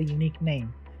very unique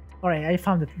name. All right, I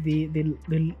found it. The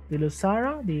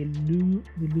Lusara, the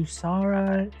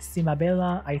Lusara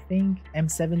Simabella, I think,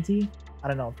 M70. I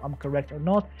don't know if I'm correct or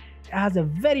not. It has a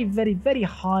very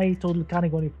high total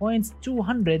category points,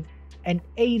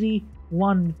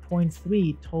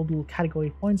 281.3 total category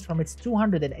points from its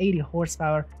 280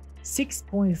 horsepower,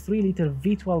 6.3 liter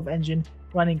V12 engine,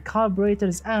 running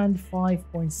carburetors, and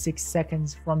 5.6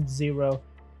 seconds from 0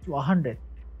 to 100.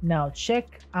 Now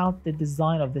check out the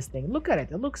design of this thing. Look at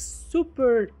it. It looks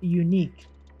super unique.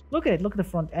 Look at it. Look at the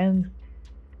front end.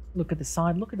 Look at the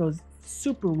side. Look at those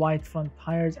super wide front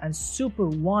tires and super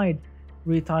wide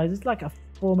rear tires. It's like a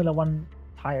Formula 1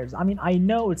 tires. I mean, I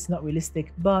know it's not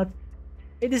realistic, but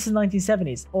this is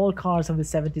 1970s. All cars of the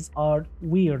 70s are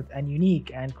weird and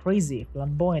unique and crazy,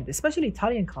 flamboyant, especially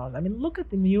Italian cars. I mean, look at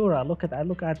the Miura. Look at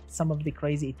some of the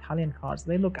crazy Italian cars.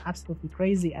 They look absolutely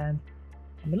crazy, and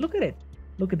I mean, look at it.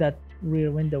 Look at that rear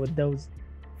window with those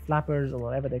flappers or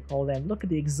whatever they call them. Look at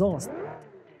the exhaust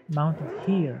mounted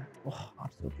here. Oh,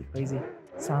 absolutely crazy.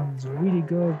 Sounds really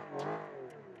good.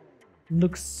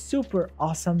 Looks super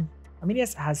awesome. I mean,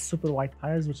 yes, it has super wide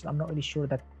tires, which I'm not really sure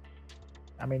that,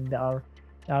 I mean,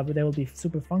 they will be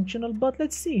super functional, but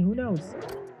let's see, who knows.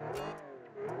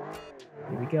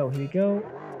 Here we go.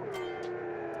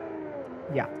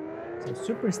 Yeah, so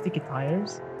super sticky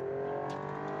tires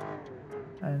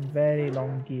and very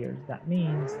long gears. That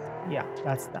means, yeah,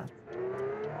 that's that.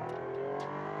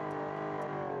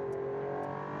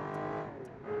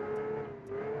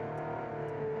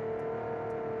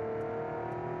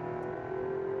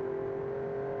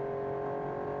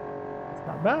 It's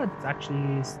not bad. It's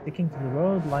actually sticking to the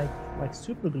road like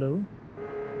super glue.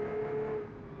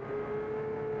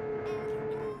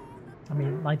 I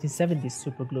mean, 1970s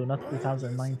super glue, not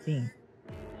 2019.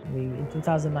 In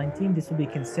 2019, this will be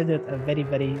considered a very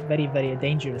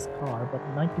dangerous car, but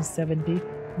in 1970,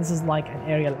 this is like an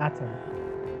aerial atom.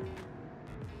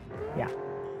 Yeah,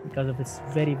 because of its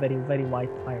very wide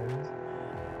tires.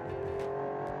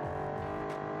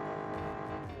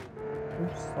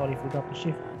 Oops, sorry, forgot to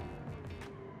shift.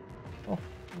 Oh,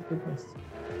 my goodness.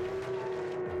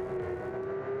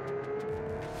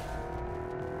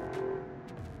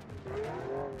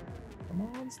 Come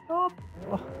on, stop!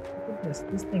 Oh, goodness,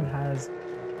 this thing has,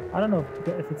 I don't know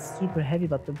if it's super heavy,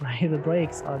 but the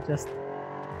brakes are just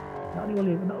not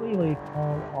really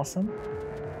all awesome.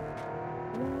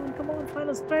 Come on,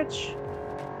 final stretch.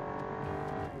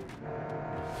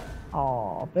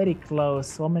 Oh, very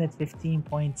close. 1 minute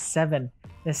 15.7.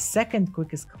 The second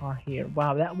quickest car here.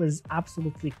 Wow, that was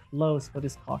absolutely close for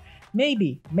this car.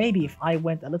 Maybe if I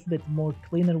went a little bit more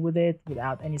cleaner with it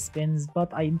without any spins,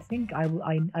 but I think I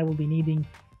will be needing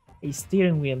a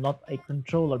steering wheel, not a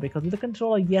controller, because with the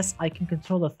controller, yes, I can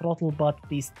control the throttle, but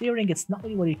the steering, it's not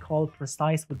really what you call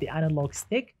precise with the analog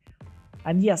stick.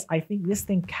 And yes, I think this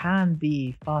thing can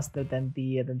be faster than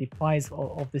the prize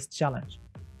of this challenge.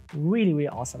 Really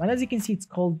awesome. And as you can see, it's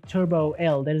called Turbo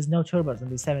L. There is no turbos in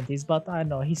the 70s, but I don't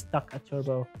know, he stuck a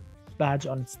turbo badge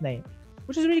on its name,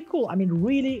 which is really cool. I mean,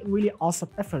 really awesome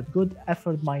effort. Good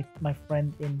effort, my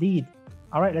friend, indeed.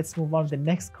 All right, let's move on to the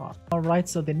next car. All right,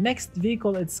 so the next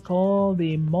vehicle, it's called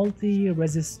the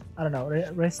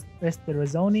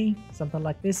Restaurazioni, something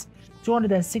like this.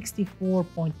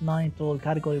 264.9 total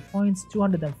category points,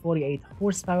 248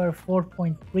 horsepower,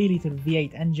 4.3 liter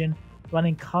V8 engine,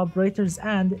 running carburetors,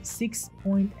 and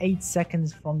 6.8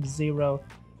 seconds from 0 to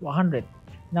 100.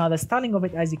 Now the styling of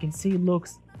it, as you can see,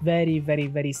 looks very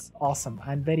awesome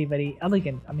and very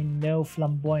elegant. I mean, no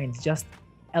flamboyant, just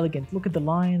elegant. Look at the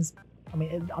lines. I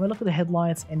mean, look at the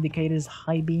headlights, indicators,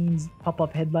 high beams,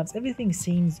 pop-up headlamps. Everything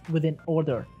seems within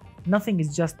order. Nothing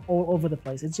is just all over the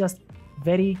place. It's just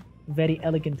very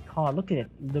elegant car. Look at it.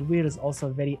 The rear is also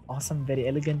very awesome, very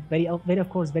elegant, very of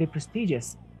course very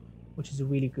prestigious, which is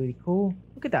really cool.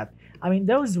 Look at that. I mean,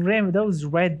 those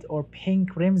red or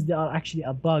pink rims, they are actually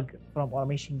a bug from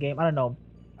automation game. I don't know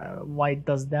why it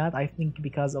does that. I think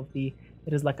because of there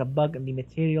is like a bug in the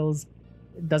materials.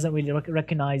 It doesn't really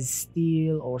recognize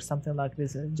steel or something like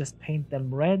this, and just paint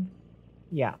them red.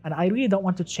 Yeah, and I really don't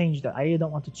want to change that. I really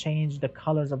don't want to change the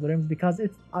colors of the rims because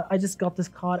I just got this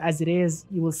car as it is.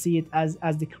 You will see it as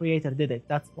the creator did it.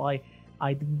 That's why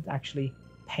I didn't actually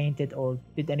paint it or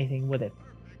did anything with it.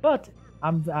 But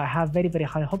I have very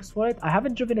high hopes for it. I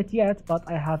haven't driven it yet, but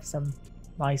I have some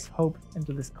nice hope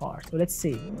into this car. So let's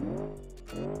see.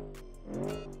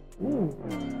 Ooh,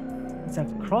 it's a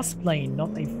cross-plane,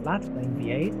 not a flat-plane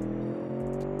V8.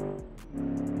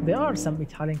 There are some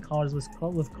Italian cars with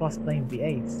cross-plane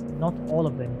V8s. Not all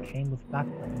of them came with flat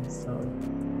planes, so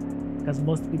because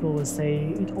most people will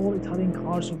say all Italian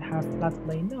cars should have flat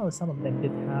plane. No, some of them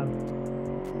did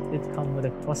come with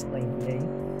a cross-plane V8,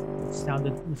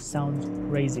 which sounds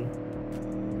crazy.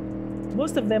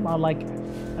 Most of them are like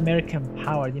American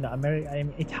powered, you know,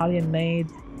 Italian made,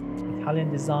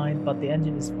 Italian designed, but the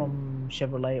engine is from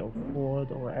Chevrolet or Ford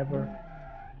or wherever,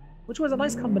 which was a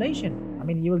nice combination. I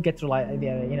mean, you will get the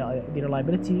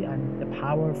reliability and the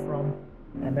power from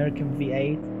an American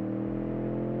V8,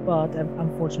 but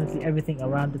unfortunately everything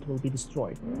around it will be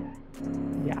destroyed.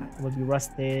 Yeah, it will be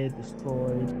rusted,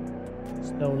 destroyed,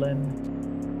 stolen,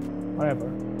 whatever,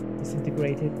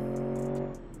 disintegrated.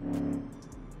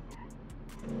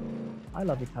 I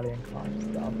love Italian cars.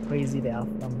 They are crazy, they are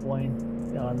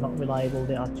flamboyant, they are not reliable,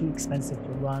 they are too expensive to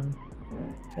run,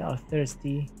 they are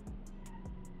thirsty.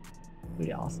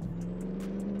 Really awesome.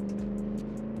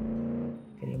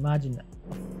 Can you imagine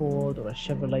a Ford or a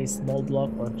Chevrolet small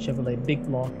block or a Chevrolet big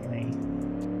block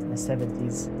in a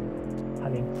 70s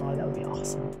Italian car? That would be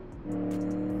awesome.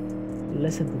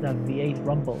 Listen to that V8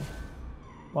 rumble.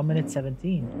 1 minute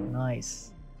 17.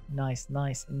 Nice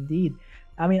indeed.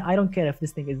 I mean, I don't care if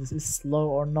this thing is slow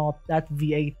or not. That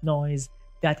V8 noise,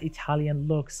 that Italian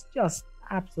looks, just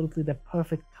absolutely the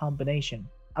perfect combination.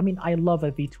 I mean, I love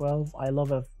a V12, I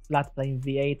love a flat plane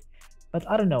V8, but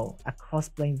I don't know, a cross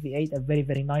plane V8, a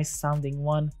very nice sounding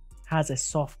one, has a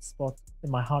soft spot in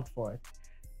my heart for it.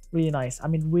 Really nice. I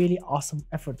mean, really awesome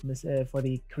effort for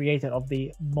the creator of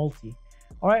the multi.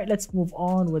 Alright, let's move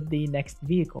on with the next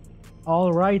vehicle.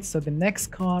 Alright, so the next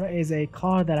car is a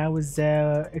car that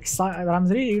I'm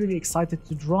really excited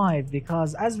to drive,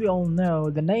 because as we all know,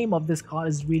 the name of this car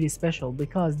is really special,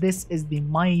 because this is the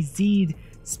Myzeed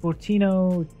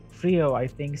Sportino Trio, I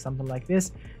think, something like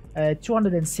this.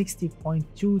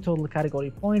 260.2 total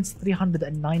category points,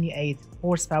 398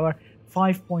 horsepower,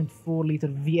 5.4 liter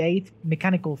V8,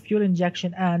 mechanical fuel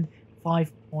injection, and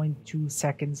 5.2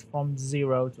 seconds from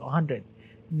 0 to 100.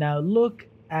 Now look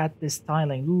at the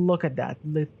styling, look at that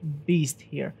beast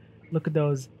here. Look at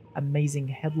those amazing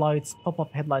headlights,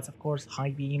 pop-up headlights, of course,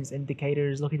 high beams,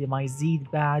 indicators. Look at the Myzeed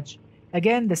badge.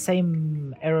 Again, the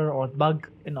same error or bug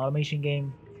in automation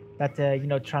game that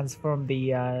transform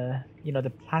the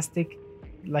the plastic.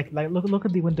 Like look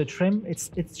at the window trim. It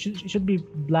should be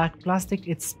black plastic.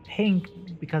 It's pink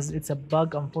because it's a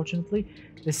bug, unfortunately.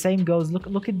 The same goes.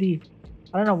 Look at the,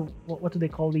 I don't know what do they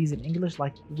call these in English,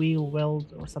 like wheel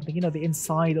weld or something. You know, the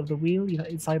inside of the wheel. You know,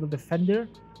 inside of the fender.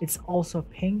 It's also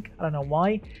pink. I don't know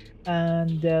why.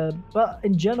 And but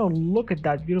in general, look at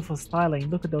that beautiful styling.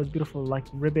 Look at those beautiful like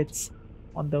rivets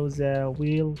on those on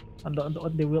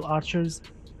the wheel archers.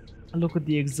 Look at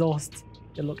the exhaust.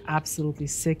 They look absolutely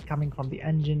sick, coming from the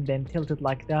engine, then tilted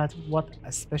like that. What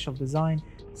a special design.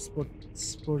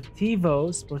 Sportivo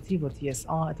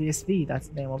TSV, that's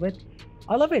the name of it.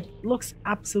 I love it. Looks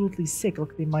absolutely sick.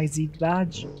 Look at the Myzeed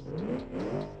badge.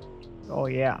 Oh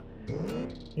yeah.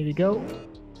 Here we go.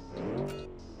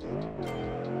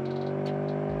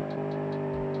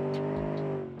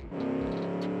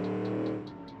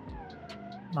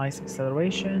 Nice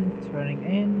acceleration, turning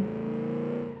in.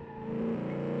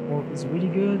 Torque is really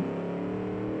good.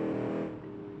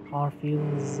 Car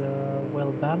feels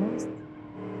well balanced.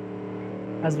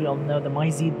 As we all know, the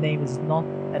Myzeed name is not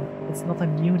a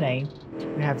new name.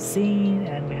 We have seen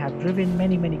and we have driven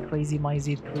many crazy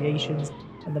Myzeed creations,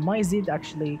 and the Myzeed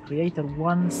actually creator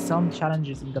won some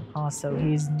challenges in the past, so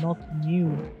he is not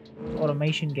new to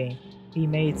automation game. He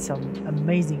made some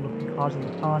amazing looking cars in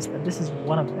the past, and this is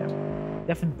one of them.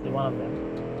 Definitely one of them.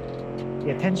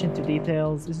 The attention to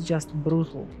details is just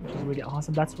brutal, which is really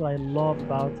awesome. That's what I love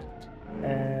about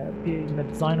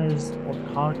designers or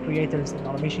car creators in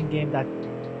animation game, that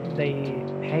they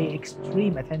pay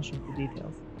extreme attention to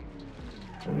details,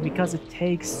 because it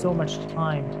takes so much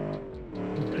time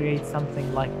to create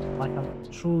something like a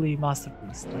truly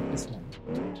masterpiece like this one.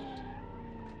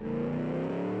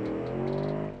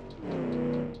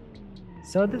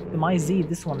 So the Myzeed,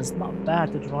 this one is not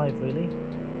bad to drive really.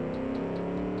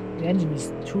 The engine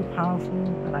is too powerful,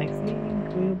 and I think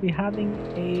we'll be having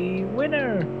a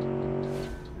winner.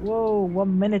 Whoa,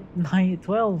 1 minute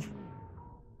 12.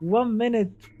 1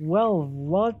 minute 12.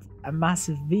 What a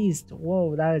massive beast.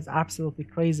 Whoa, that is absolutely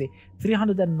crazy.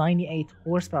 398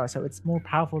 horsepower, so it's more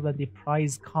powerful than the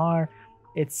prize car.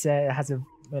 It's has a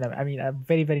a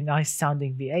very nice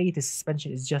sounding V8. The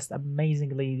suspension is just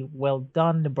amazingly well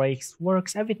done. The brakes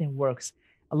works, everything works.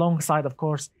 Alongside, of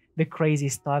course, the crazy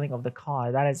styling of the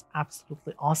car. That is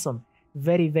absolutely awesome.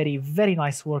 Very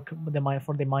nice work for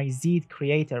the Myzeed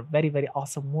creator. Very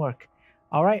awesome work.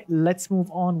 All right, let's move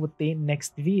on with the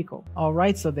next vehicle. All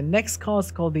right, so the next car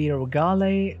is called the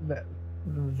Rogale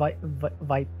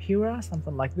Vipera,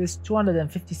 something like this.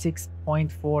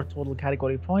 256.4 total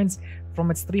category points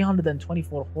from its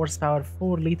 324 horsepower,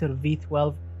 4-liter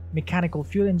V12 mechanical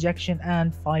fuel injection,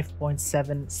 and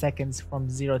 5.7 seconds from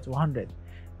 0 to 100.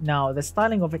 Now, the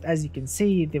styling of it, as you can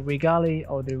see, the Regale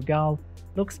or the Regale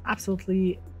looks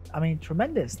absolutely,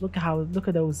 tremendous. Look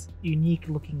at those unique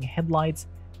looking headlights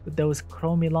with those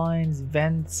chromey lines,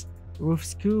 vents, roof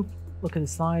scoop. Look at the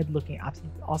side, looking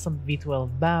absolutely awesome.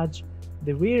 V12 badge.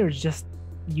 The rear is just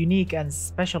unique and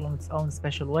special in its own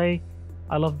special way.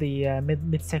 I love the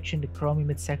midsection, the chromey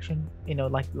midsection,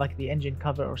 like the engine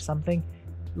cover or something.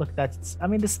 Look, that's,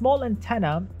 the small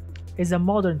antenna is a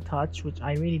modern touch, which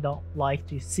I really don't like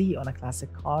to see on a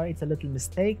classic car. It's a little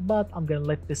mistake, but I'm gonna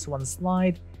let this one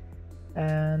slide.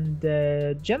 And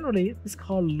generally, this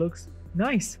car looks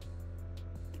nice.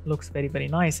 Looks very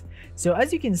nice. So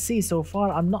as you can see so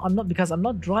far, I'm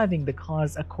not driving the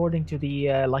cars according to the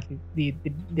the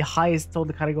highest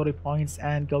total category points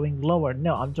and going lower.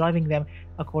 No, I'm driving them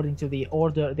according to the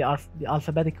order, the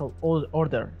alphabetical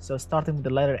order. So starting with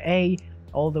the letter A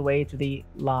all the way to the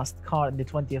last car in the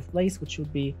 20th place, which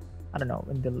would be, I don't know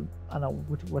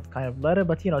what kind of letter,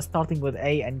 but starting with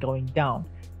A and going down.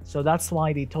 So that's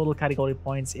why the total category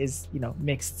points is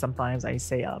mixed. Sometimes I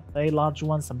say a very large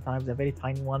one, sometimes a very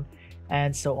tiny one,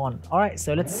 and so on. All right,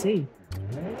 so let's see.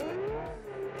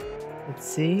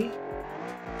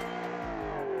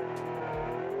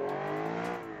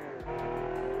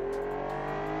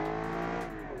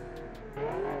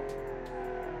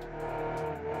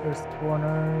 First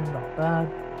corner, not bad.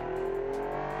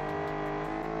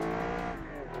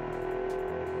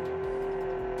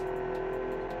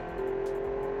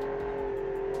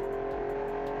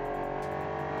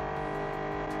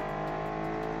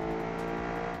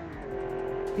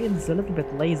 Feels a little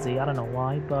bit lazy, I don't know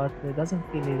why, but it doesn't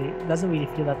really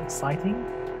feel that exciting.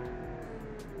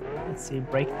 Let's see,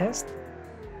 brake test.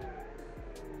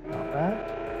 Not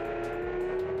bad.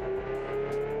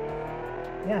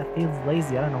 Yeah, it feels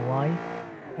lazy, I don't know why.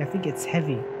 I think it's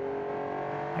heavy.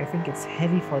 I think it's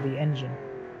heavy for the engine.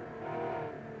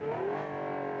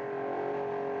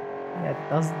 Yeah, it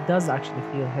does actually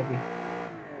feel heavy.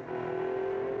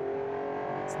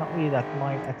 It's not really that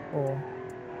light at all.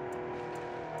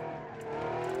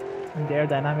 And the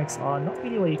aerodynamics are not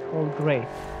really what you call great.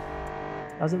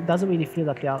 Doesn't really feel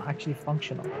that they are actually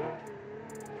functional.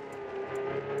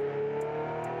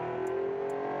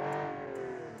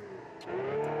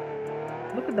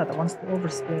 Look at that, it wants to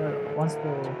oversteer,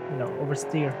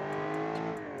 oversteer.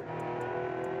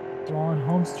 Come on,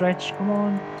 home stretch, come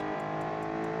on.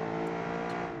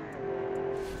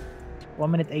 1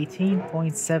 minute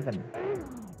 18.7.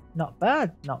 Not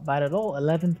bad at all.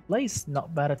 11th place,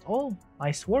 not bad at all.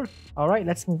 Nice work. All right,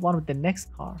 let's move on with the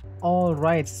next car. All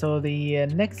right, so the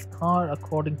next car,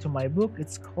 according to my book,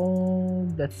 it's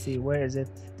called, let's see, where is it?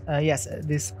 Yes,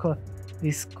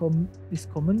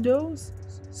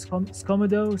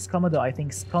 Scomodo, I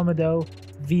think Scomodo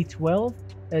V12,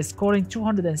 scoring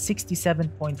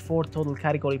 267.4 total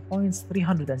category points,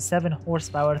 307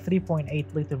 horsepower,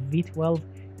 3.8 liter V12,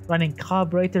 running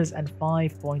carburetors, and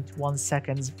 5.1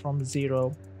 seconds from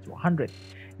 0 to 100.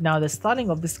 Now, the styling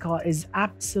of this car is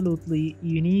absolutely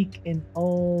unique in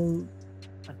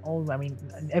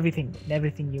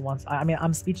everything you want.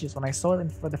 I'm speechless. When I saw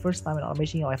it for the first time in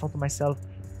animation, I thought to myself,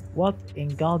 what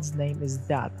in God's name is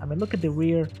that? Look at the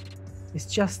rear. It's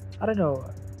just, I don't know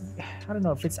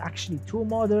if it's actually too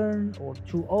modern or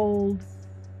too old.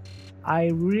 I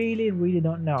really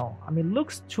don't know. I mean,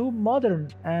 looks too modern,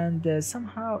 and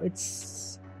somehow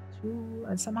it's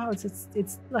it's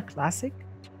still a classic.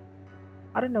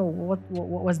 I don't know what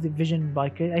was the vision by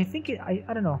I think I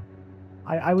don't know.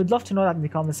 I would love to know that in the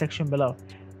comment section below.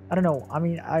 I don't know. I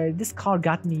mean, this car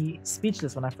got me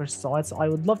speechless when I first saw it. So I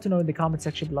would love to know in the comment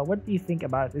section below. What do you think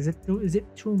about it? Is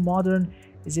it too modern?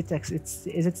 Is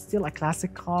it still a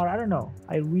classic car? I don't know.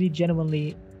 I really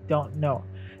genuinely don't know.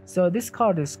 So this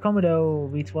car is Komodo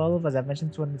V12, as I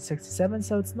mentioned, 267.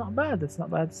 So it's not bad. It's not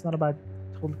bad. It's not a bad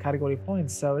total category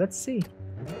points. So let's see.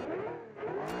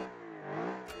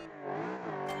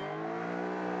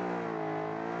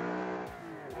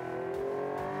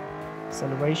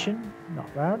 Acceleration,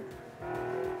 not bad.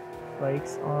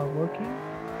 Brakes are working.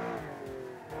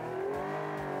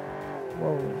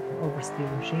 Whoa, oversteer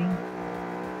machine.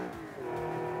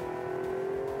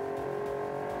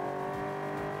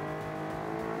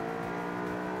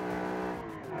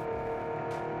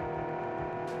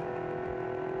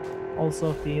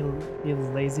 Also feels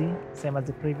lazy, same as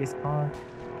the previous car.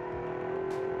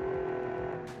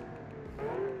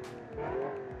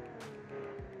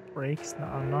 Brakes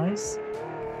are nice.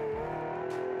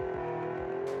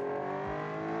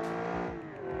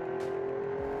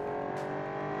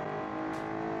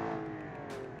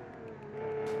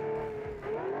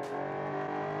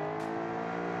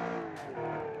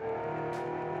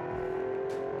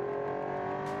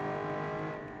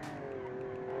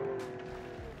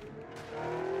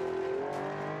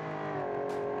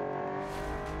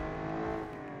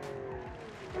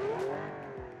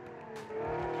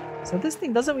 So this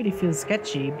thing doesn't really feel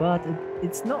sketchy, but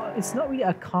it's not really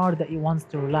a car that you want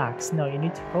to relax. No, you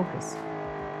need to focus.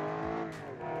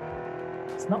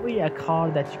 It's not really a car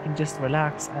that you can just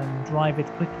relax and drive it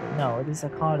quickly. No, it is a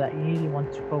car that you really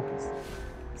want to focus.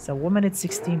 So 1 minute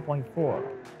 16.4.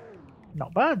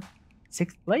 Not bad.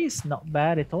 6th place, not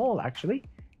bad at all actually.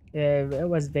 It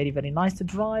was very nice to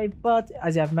drive, but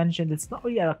as I've mentioned, it's not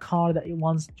really a car that you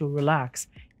want to relax.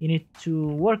 You need to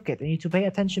work it. You need to pay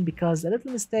attention because a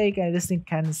little mistake and this thing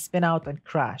can spin out and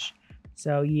crash.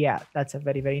 So yeah, that's a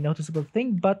very noticeable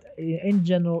thing, but in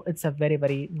general, it's a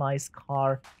very nice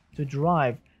car to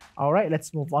drive. All right,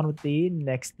 let's move on with the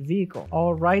next vehicle.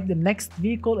 All right, the next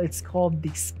vehicle, it's called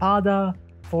the Spada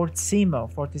Fortissimo,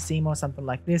 something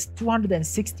like this.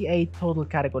 268 total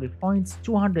category points,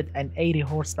 280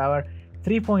 horsepower,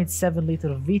 3.7 liter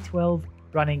V12,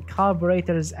 running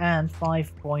carburetors, and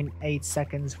 5.8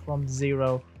 seconds from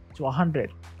 0 to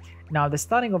 100. Now the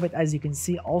starting of it, as you can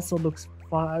see, also looks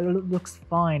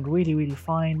fine, really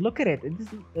fine. Look at it.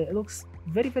 It looks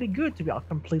very good, to be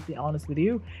completely honest with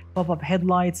you. Pop-up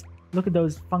headlights. Look at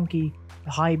those funky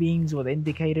high beams with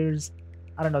indicators.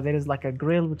 I don't know, there is like a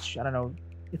grill which, I don't know,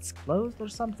 it's closed or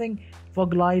something.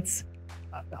 Fog lights.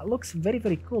 Looks very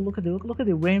cool. Look at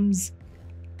the rims,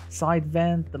 side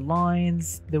vent, the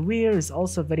lines. The rear is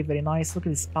also very nice. Look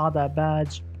at the Spada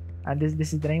badge, and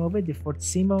this is the name of it, the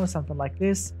Fortissimo, something like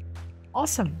this.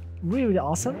 Awesome, really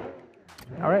awesome.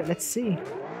 All right, let's see.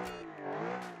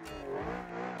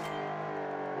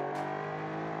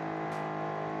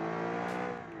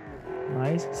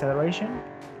 Nice acceleration.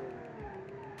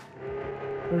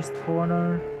 First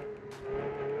corner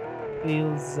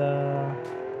feels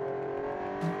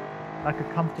like a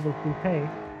comfortable coupe.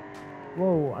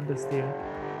 Whoa, understeer.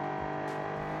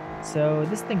 So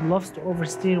this thing loves to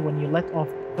oversteer when you let off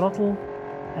throttle,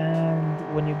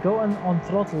 and when you go on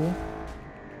throttle,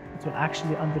 it will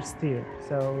actually understeer.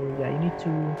 So yeah, you need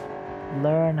to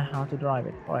learn how to drive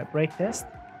it. All right, brake test.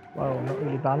 Wow, not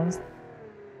really balanced.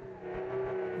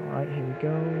 All right, here we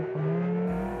go. Come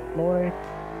on, floor it.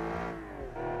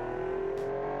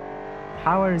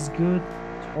 Power is good,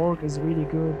 torque is really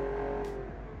good,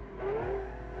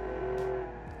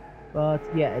 but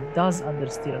yeah, it does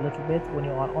understeer a little bit when you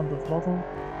are on the throttle,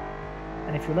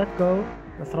 and if you let go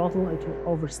the throttle, it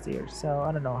will oversteer. So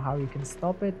I don't know how you can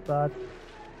stop it, but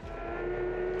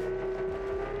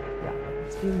yeah,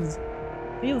 it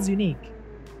feels unique.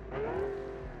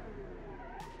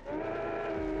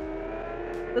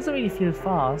 Doesn't really feel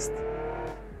fast,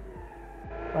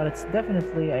 but it's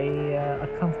definitely a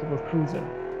comfortable cruiser,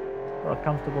 or a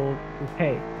comfortable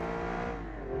coupe,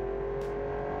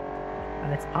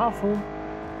 and it's powerful.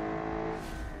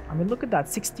 I mean, look at that,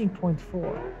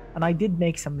 16.4, and I did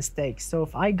make some mistakes. So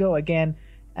if I go again,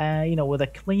 you know, with a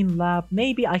clean lap,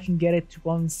 maybe I can get it to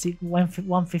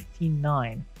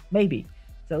 115.9, maybe.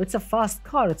 So it's a fast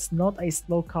car. It's not a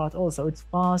slow car at all. So it's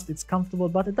fast, it's comfortable,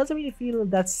 but it doesn't really feel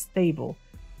that stable.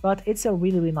 But it's a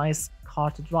really nice car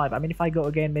to drive. I mean, if I go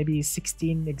again, maybe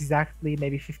 16 exactly,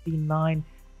 maybe 15.9,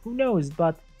 who knows?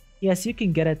 But yes, you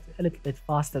can get it a little bit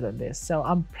faster than this. So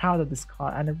I'm proud of this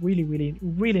car, and a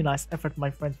really nice effort, my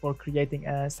friends, for creating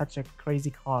such a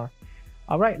crazy car.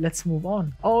 All right, let's move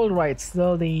on. All right,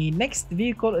 so the next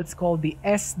vehicle, it's called the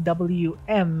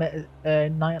SWM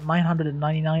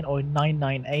 999 or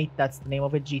 998. That's the name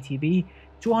of it, GTB.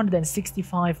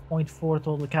 265.4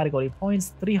 total category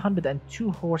points,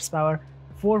 302 horsepower,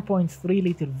 4.3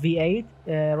 liter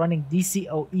V8, running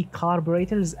DCOE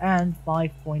carburetors, and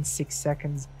 5.6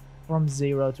 seconds from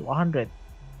 0 to 100.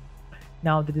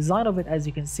 Now, the design of it, as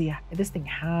you can see, this thing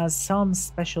has some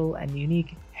special and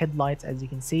unique headlights, as you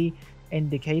can see.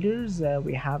 Indicators,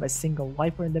 we have a single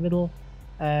wiper in the middle.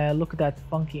 Look at that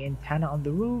funky antenna on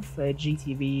the roof, a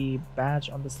GTV badge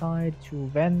on the side, 2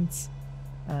 vents.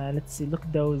 Let's see, look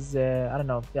at those, I don't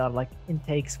know if they are like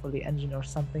intakes for the engine or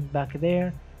something back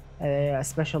there. A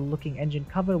special looking engine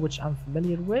cover, which I'm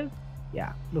familiar with.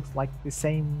 Yeah, looks like the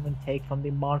same intake from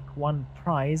the Mark 1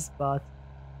 prize, but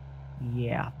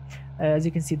yeah. As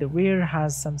you can see, the rear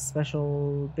has some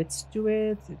special bits to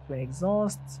it, twin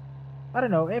exhausts. I don't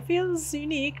know, it feels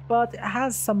unique, but it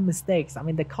has some mistakes. I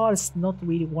mean, the car is not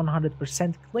really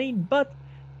 100% clean, but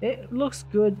it looks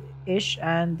good-ish,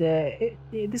 and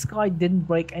this guy didn't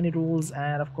break any rules,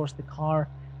 and of course the car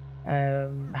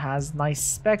has nice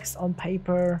specs on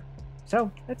paper. So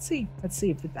let's see if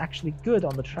it's actually good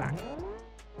on the track.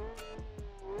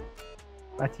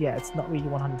 But yeah, it's not really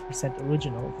 100%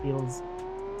 original. It feels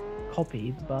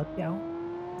copied, but yeah.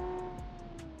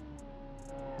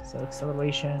 So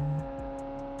acceleration,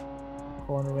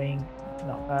 cornering,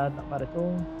 not bad at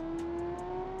all.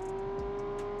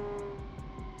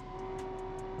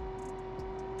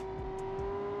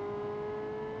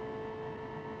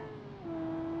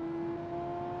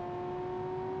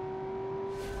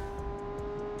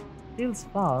 Feels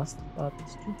fast, but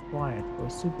it's too quiet for a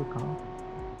supercar,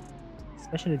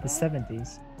 especially the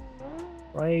 70s.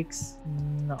 Brakes,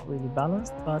 not really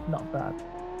balanced, but not bad.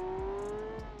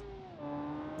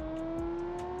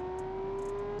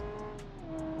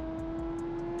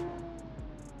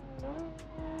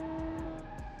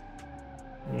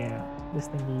 Yeah, this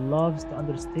thing loves to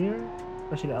understeer,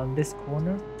 especially on this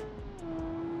corner.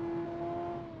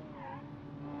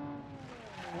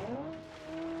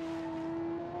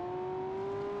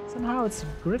 Somehow it's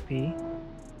grippy,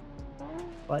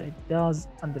 but it does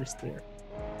understeer.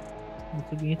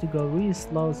 You need to go really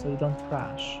slow so you don't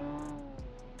crash.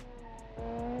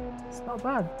 It's not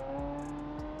bad.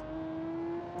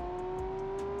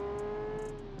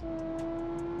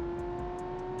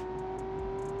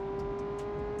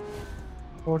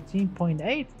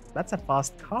 $14.8. That's a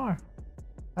fast car.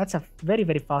 That's a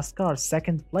very fast car.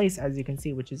 Second place, as you can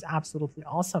see, which is absolutely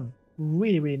awesome.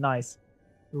 Really nice.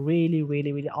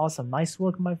 Really awesome. Nice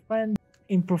work, my friend.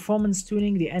 In performance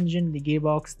tuning, the engine, the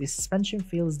gearbox, the suspension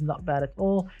feels not bad at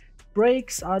all.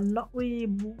 Brakes are not really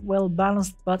well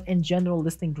balanced, but in general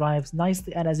this thing drives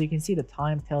nicely, and as you can see, the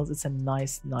time tells it's a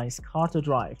nice car to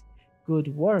drive. Good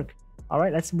work. All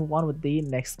right, let's move on with the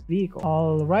next vehicle.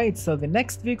 All right, so the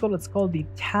next vehicle, it's called the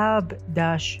Tab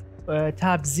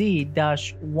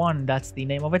Z-1, that's the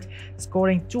name of it,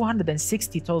 scoring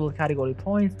 260 total category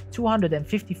points,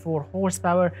 254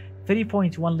 horsepower,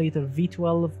 3.1 liter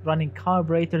V12, running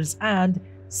carburetors, and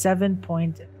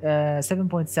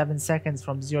 7.7 seconds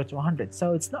from 0 to 100.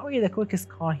 So it's not really the quickest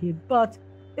car here, but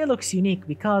it looks unique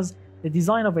because the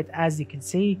design of it, as you can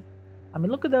see, I mean,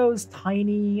 look at those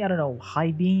tiny, I don't know,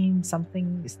 high beam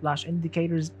something slash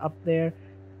indicators up there.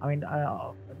 I mean,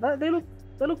 they look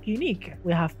unique.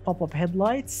 We have pop-up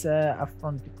headlights, a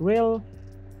front grille.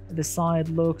 The side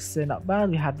looks not bad.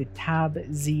 We have the Tab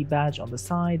Z badge on the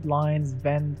side, lines,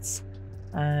 vents.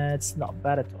 It's not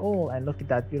bad at all. And look at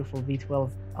that beautiful V12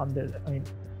 under. I mean,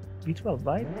 V12,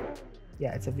 right?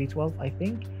 Yeah, it's a V12, I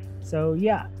think. So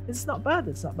yeah, it's not bad.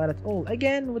 It's not bad at all.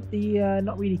 Again, with the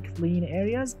not really clean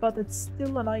areas, but it's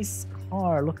still a nice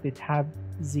car. Look at the Tab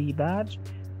Z badge.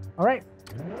 All right,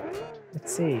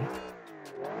 let's see.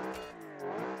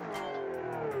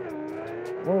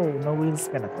 Whoa, no wheel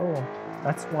spin at all.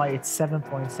 That's why it's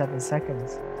 7.7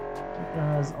 seconds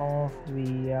because of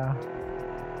the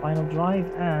final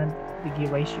drive and the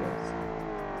gear ratios.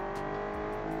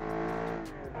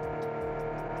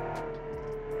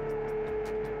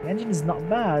 The engine is not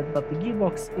bad, but the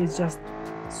gearbox is just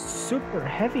super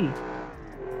heavy.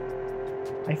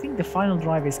 I think the final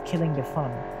drive is killing the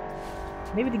fun.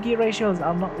 Maybe the gear ratios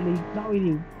are not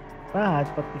really bad,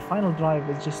 but the final drive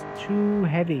is just too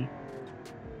heavy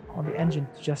on the engine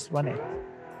to just run it.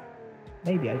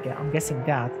 Maybe I'm guessing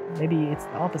that. Maybe it's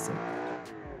the opposite.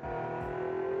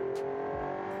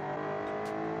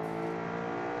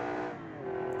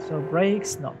 So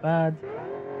brakes, not bad.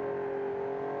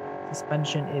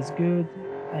 Suspension is good.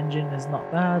 Engine is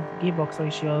not bad. Gearbox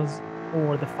ratios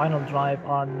or the final drive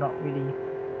are not really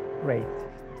great.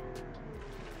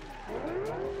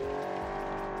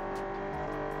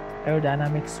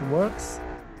 Aerodynamics works.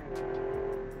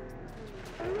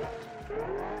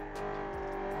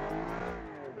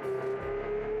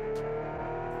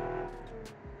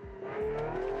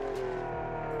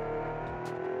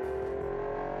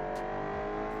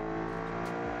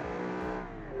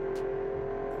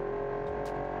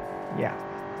 Yeah.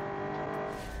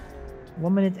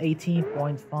 1 minute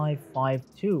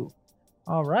 18.552.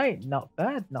 All right, not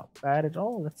bad at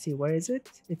all. Let's see, where is it?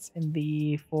 It's in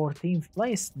the 14th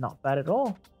place. Not bad at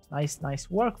all.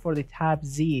 Nice work for the Tab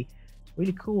Z.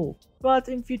 Really cool. But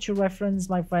in future reference,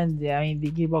 my friend, I mean, the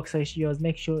gearbox ratios,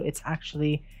 make sure it's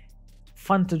actually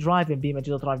fun to drive in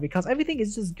BeamNG Drive, because everything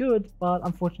is just good, but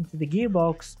unfortunately the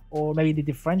gearbox or maybe the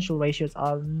differential ratios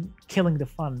are killing the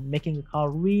fun, making the car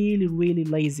really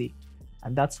lazy,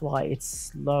 and that's why it's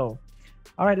slow.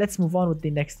 All right, let's move on with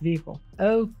the next vehicle.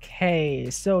 Okay,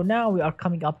 so now we are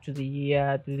coming up to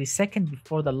the second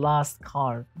before the last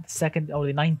car, the second or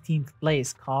the 19th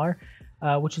place car,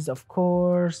 which is of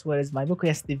course, where is my book?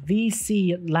 Yes, the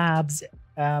VC Labs.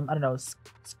 I don't know,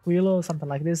 Squillo, something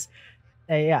like this.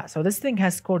 Yeah, so this thing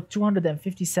has scored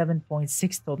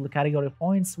 257.6 total category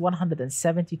points,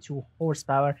 172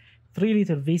 horsepower,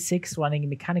 3-liter V6 running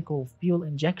mechanical fuel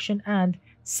injection, and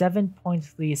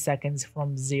 7.3 seconds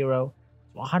from 0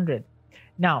 to 100.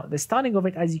 Now, the styling of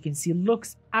it, as you can see,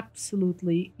 looks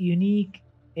absolutely unique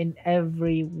in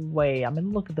every way. I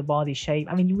mean, look at the body shape.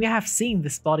 I mean, we have seen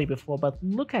this body before, but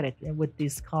look at it with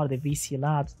this car, the VC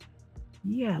Labs.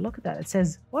 Yeah, look at that. It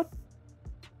says, what?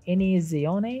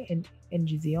 Inizione?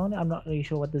 Ingizione? I'm not really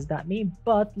sure what does that mean,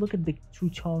 but look at the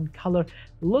two-tone color.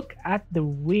 Look at the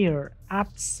rear.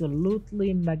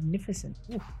 Absolutely magnificent.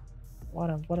 Oof, what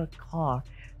a car.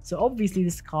 So obviously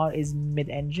this car is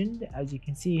mid-engined. As you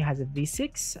can see, it has a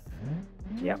V6.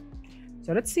 Yep.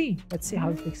 So let's see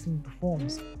how this thing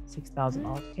performs. 6,000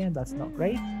 RPM, that's not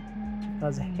great. It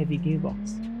has a heavy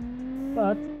gearbox.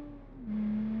 But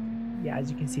yeah,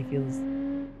 as you can see, feels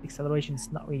acceleration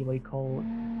is not really what you call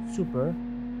super.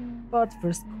 But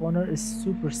first corner is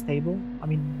super stable. I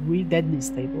mean, really deadly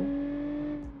stable.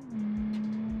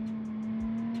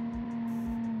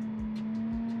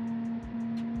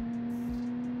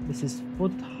 This is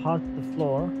foot hard to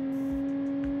floor.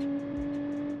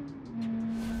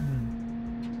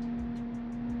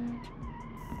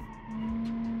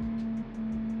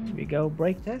 Here we go,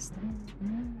 brake test.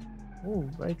 Oh,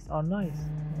 brakes are nice.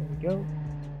 There we go.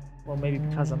 Or maybe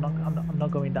because I'm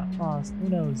not going that fast. Who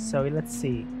knows? So let's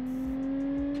see.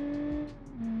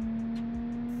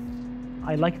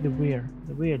 I like the rear.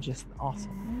 The rear just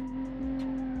awesome.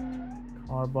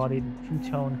 Car body, the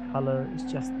two-tone color is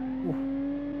just oof.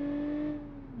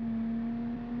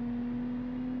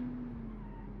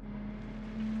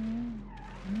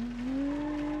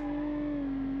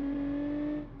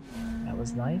 That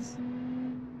was nice.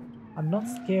 I'm not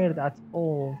scared at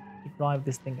all to drive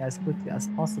this thing as quickly as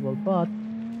possible, but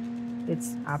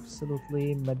it's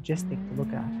absolutely majestic to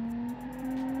look at.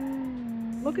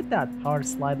 Look at that car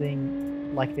sliding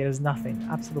like there is nothing.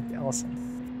 Absolutely awesome.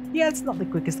 Yeah, it's not the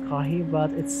quickest car here,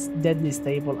 but it's deadly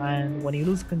stable, and when you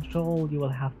lose control, you will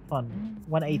have fun.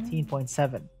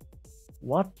 118.7.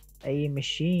 What a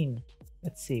machine.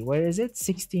 Let's see, where is it?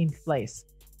 16th place.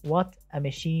 What a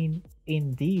machine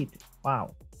indeed.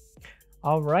 Wow.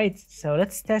 All right, so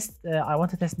let's test. I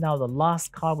want to test now the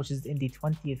last car, which is in the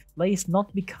 20th place,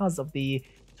 not because of the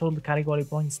total category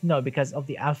points, no, because of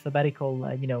the alphabetical,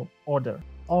 order.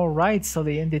 All right, so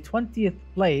in the 20th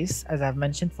place, as I've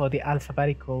mentioned, for the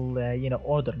alphabetical,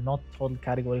 order, not total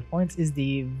category points, is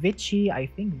the Vici. I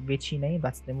think Vici name.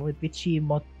 That's the word. Vici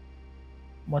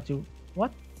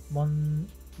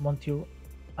Montirontino.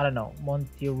 I don't know.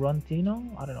 Montirontino.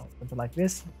 I don't know. Something like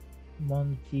this.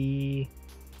 Montiro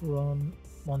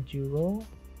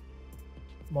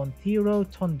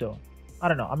Tondo. I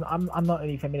don't know. I'm not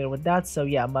really familiar with that. So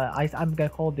yeah, I'm gonna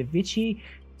call the Vici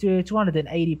to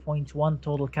 280.1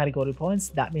 total category points.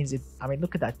 That means it. I mean,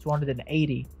 look at that,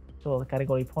 280 total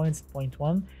category points.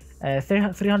 0.1,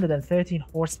 313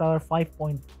 horsepower,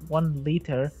 5.1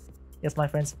 liter. Yes, my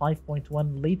friends,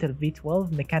 5.1 liter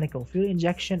V12 mechanical fuel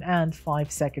injection, and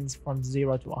 5 seconds from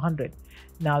 0 to 100.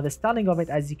 Now, the styling of it,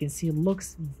 as you can see,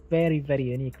 looks very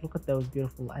unique. Look at those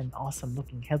beautiful and awesome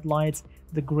looking headlights,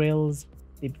 the grills,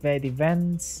 the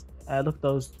vents. Look at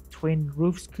those twin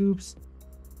roof scoops.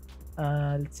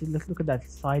 Let's see. Look at that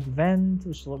side vent,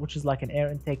 which is like an air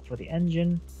intake for the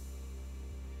engine.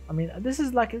 I mean, this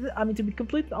is like, I mean, to be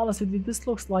completely honest with you, this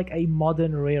looks like a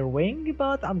modern rear wing,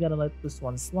 but I'm gonna let this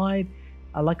one slide.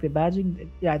 I like the badging.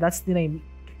 Yeah, that's the name.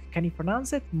 Can you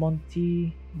pronounce it?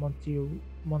 Monte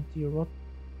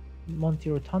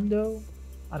Rotondo?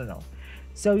 I don't know.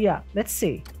 So yeah, let's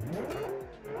see.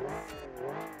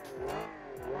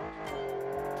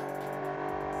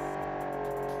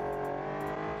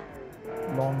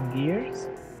 Long gears.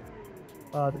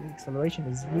 The acceleration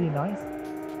is really nice.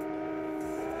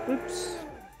 Oops.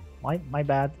 My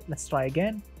bad. Let's try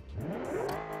again.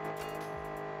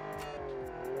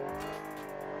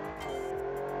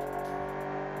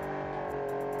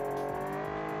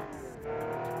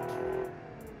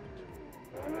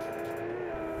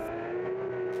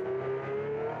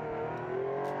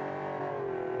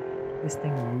 This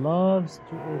thing loves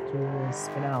to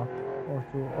spin out or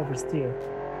to oversteer.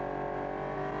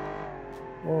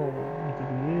 Whoa, you need to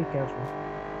be really careful.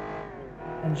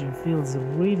 Engine feels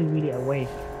really awake,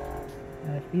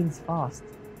 and it feels fast.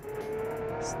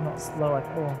 It's not slow at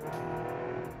all.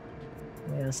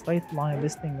 In a straight line,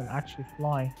 this thing will actually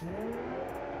fly.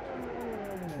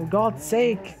 For God's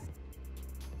sake!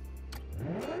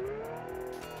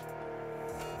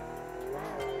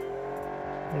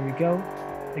 There we go.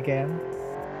 Again.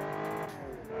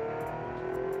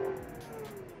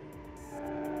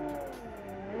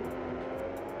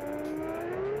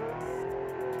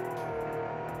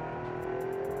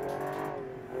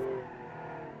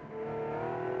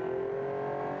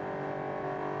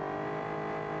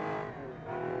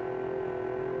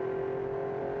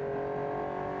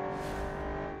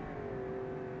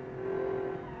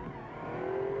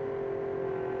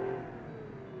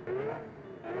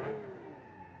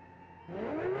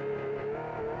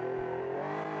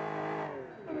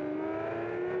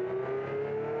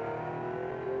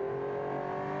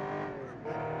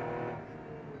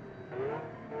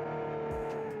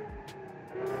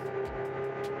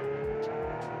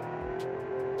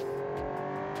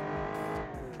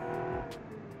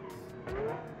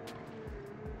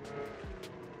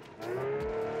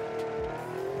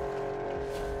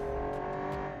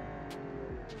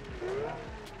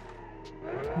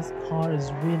 This car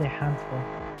is really a handful.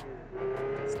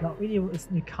 It's not really, you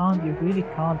really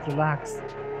can't relax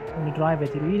when you drive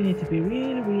it. You really need to be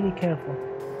really careful.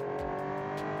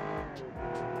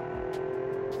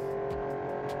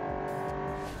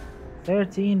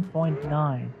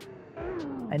 $13.9,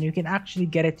 and you can actually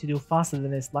get it to do faster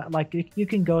than this. Like you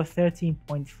can go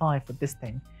 13.5 with this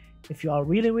thing. If you are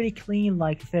really clean,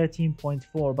 like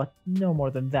 13.4, but no more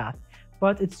than that.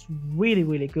 But it's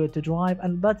really good to drive,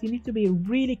 but you need to be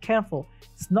really careful.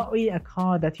 It's not really a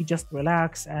car that you just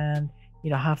relax and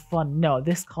have fun. No,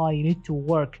 this car you need to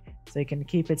work so you can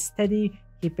keep it steady,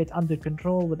 keep it under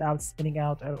control without spinning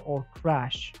out or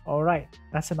crash. All right,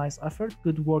 that's a nice effort.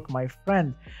 Good work, my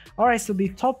friend. All right, so the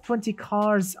top 20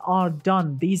 cars are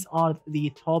done. These are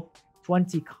the top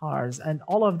 20 cars, and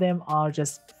all of them are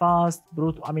just fast,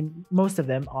 brutal. I mean, most of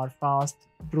them are fast,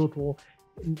 brutal,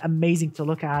 amazing to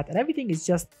look at, and everything is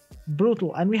just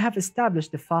brutal. And we have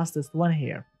established the fastest one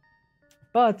here.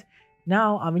 But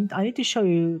now, I mean, I need to show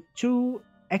you two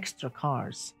extra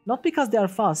cars. Not because they are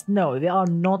fast. No, they are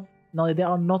not. No, they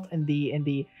are not in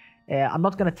the. I'm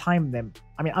not gonna time them.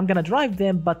 I mean, I'm gonna drive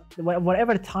them, but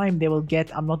whatever time they will get,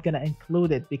 I'm not gonna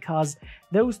include it, because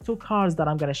those two cars that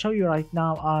I'm gonna show you right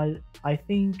now are, I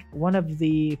think, one of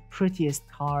the prettiest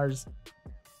cars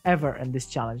ever in this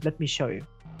challenge. Let me show you.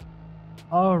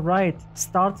 All right,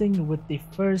 starting with the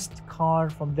first car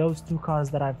from those two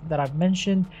cars that I've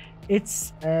mentioned.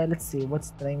 It's let's see,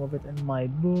 what's the name of it in my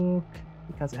book,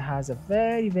 because it has a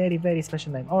very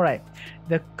special name. All right,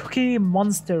 the Cookie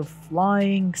Monster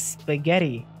Flying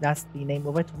Spaghetti. That's the name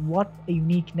of it. What a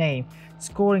unique name.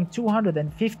 Scoring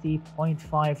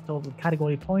 250.5 total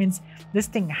category points. This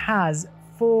thing has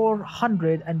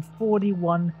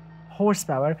 441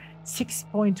 horsepower,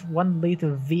 6.1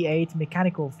 liter V8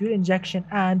 mechanical fuel injection,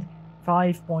 and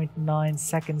 5.9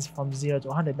 seconds from 0 to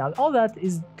 100. Now all that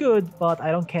is good, but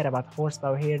I don't care about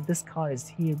horsepower here. This car is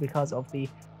here because of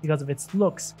its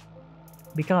looks,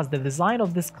 because the design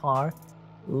of this car.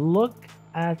 Look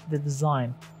at the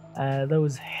design.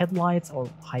 Those headlights, or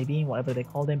high beam, whatever they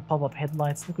call them, pop-up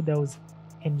headlights. Look at those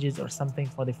hinges or something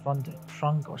for the front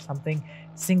trunk or something.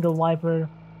 Single wiper.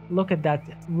 Look at that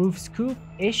roof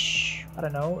scoop-ish. I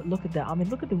don't know. Look at that. I mean,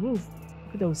 look at the roof.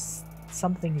 Look at those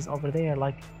somethings over there.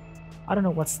 Like, I don't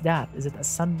know what's that. Is it a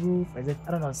sunroof? Is it,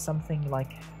 I don't know, something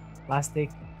like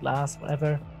plastic, glass,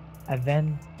 whatever. And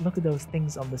then look at those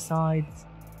things on the sides.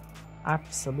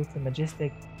 Absolutely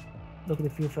majestic. Look at the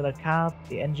fuel filler cap,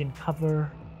 the engine cover.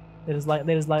 There's like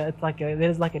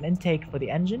an intake for the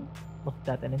engine. Look at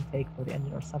that, an intake for the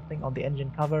engine or something on the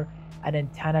engine cover. An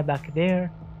antenna back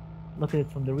there. Look at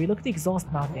it from the rear. Look at the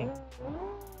exhaust mounting.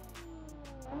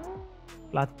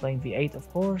 Flat plane V8, of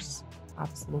course.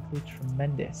 Absolutely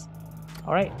tremendous.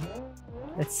 All right,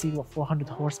 let's see what 400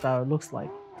 horsepower looks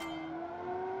like.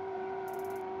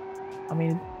 I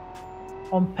mean,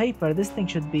 on paper, this thing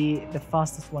should be the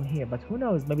fastest one here, but who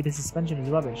knows? Maybe the suspension is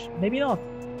rubbish. Maybe not.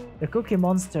 The Cookie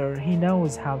Monster, he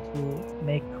knows how to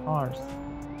make cars.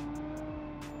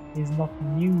 He's not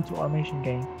new to automation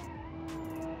game.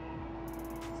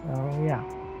 So, yeah.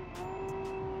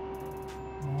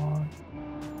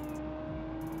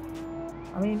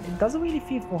 I mean, it doesn't really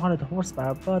feel 400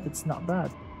 horsepower, but it's not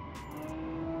bad.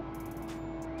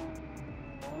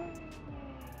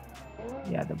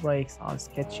 Yeah, the brakes are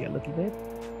sketchy a little bit.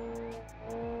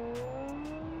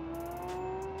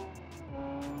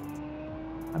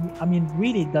 I mean,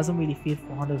 really, it doesn't really feel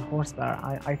 400 horsepower.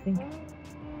 I think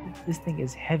this thing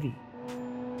is heavy.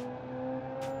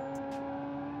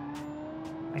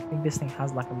 I think this thing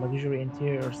has like a luxury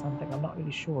interior or something. I'm not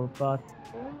really sure, but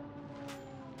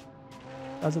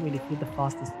doesn't really feel the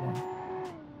fastest one.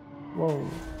 Whoa.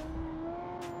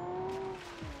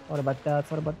 What about that?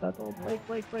 What about that? Oh, brake.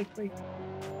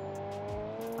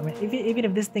 I mean, even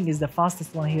if this thing is the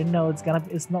fastest one here, no, it's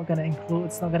not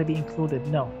gonna be included,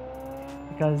 no.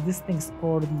 Because this thing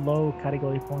scored low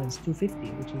category points,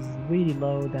 250, which is really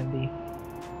low than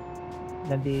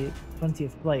the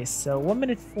 20th place. So 1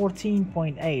 minute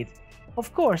 14.8.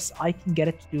 Of course, I can get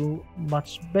it to do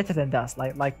much better than that,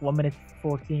 like 1 minute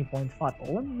 14.5,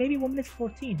 or maybe 1 minute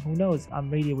 14. Who knows? I'm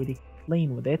really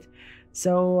clean with it.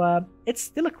 So it's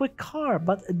still a quick car,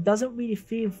 but it doesn't really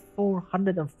feel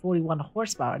 441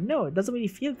 horsepower. No, it doesn't really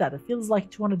feel that. It feels like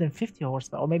 250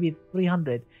 horsepower, or maybe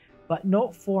 300, but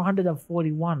not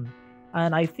 441.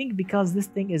 And I think because this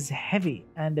thing is heavy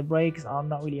and the brakes are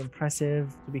not really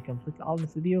impressive, to be completely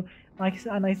honest with you,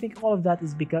 and I think all of that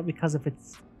is because of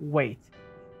its weight.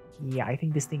 Yeah, I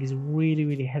think this thing is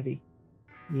really heavy.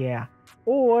 Yeah,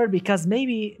 or because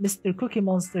maybe Mr. Cookie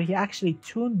Monster, he actually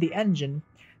tuned the engine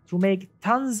to make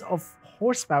tons of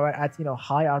horsepower at, you know,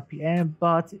 high RPM,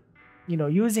 but, you know,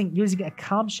 using a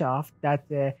camshaft that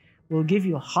will give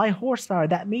you high horsepower.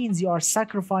 That means you are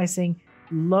sacrificing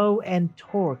low end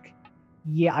torque.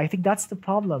 Yeah, I think that's the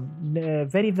problem.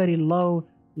 Very low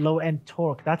end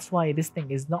torque. That's why this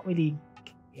thing is not really,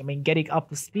 I mean, getting up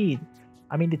to speed.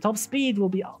 I mean, the top speed will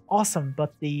be awesome,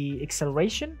 but the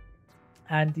acceleration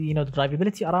and, you know, the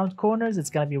drivability around corners, it's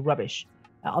gonna be rubbish.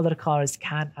 Other cars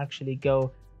can actually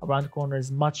go around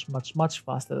corners much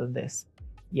faster than this.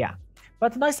 Yeah,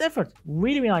 but nice effort,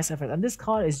 really nice effort. And this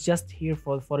car is just here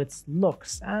for its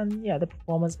looks, and yeah, the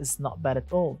performance is not bad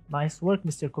at all. Nice work,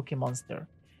 Mr. Cookie Monster.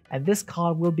 And this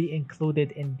car will be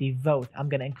included in the vote. I'm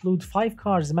gonna include 5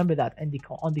 cars, remember that,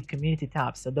 on the community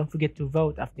tab, so don't forget to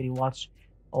vote after you watch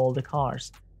all the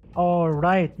cars. All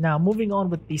right, now moving on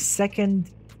with the second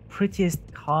prettiest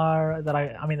car that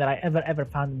I ever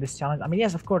found in this challenge. I mean,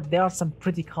 yes, of course, there are some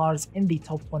pretty cars in the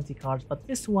top 20 cars, but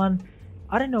this one,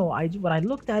 I don't know, when I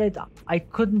looked at it, I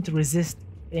couldn't resist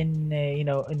in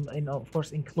of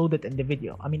course, include it in the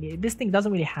video. I mean, this thing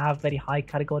doesn't really have very high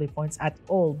category points at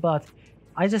all, but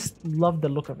I just love the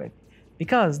look of it,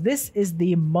 because this is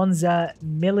the Monza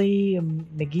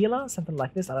Megila, something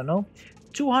like this, I don't know.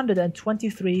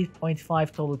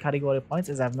 223.5 total category points,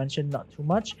 as I've mentioned, not too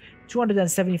much.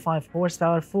 275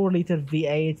 horsepower, 4-liter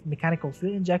V8, mechanical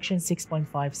fuel injection,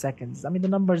 6.5 seconds. I mean, the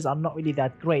numbers are not really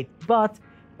that great, but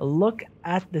look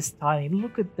at the styling.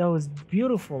 Look at those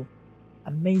beautiful,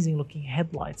 amazing looking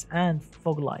headlights and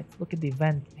fog lights. Look at the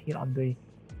vent here on the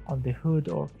hood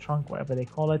or trunk, whatever they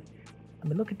call it. I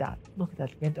mean, look at that. Look at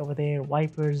that vent over there.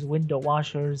 Wipers, window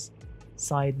washers,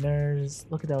 side mirrors.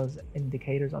 Look at those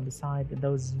indicators on the side, and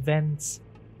those vents,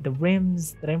 the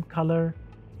rims, the rim color.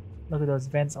 Look at those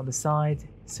vents on the side,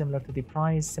 similar to the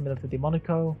Prize, similar to the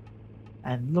Monaco.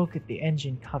 And look at the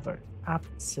engine cover,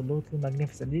 absolutely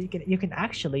magnificent. You can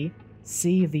actually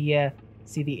see the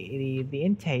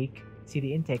intake. See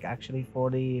the intake actually for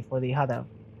the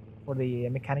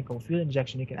mechanical fuel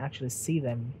injection. You can actually see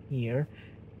them here.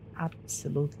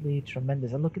 Absolutely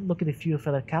tremendous. And look at the fuel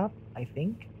filler cap, I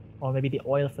think, or maybe the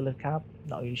oil filler cap,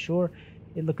 not really sure.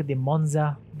 Look at the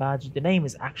Monza badge. The name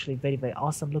is actually very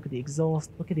awesome. Look at the exhaust.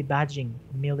 Look at the badging,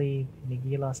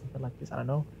 Megila, something like this, I don't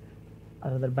know.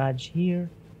 Another badge here,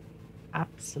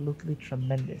 absolutely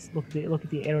tremendous. Look at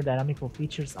the aerodynamical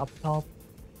features up top,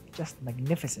 just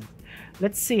magnificent.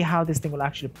 Let's see how this thing will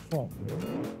actually perform.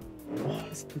 Oh,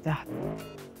 let's do that.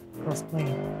 Cross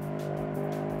plane.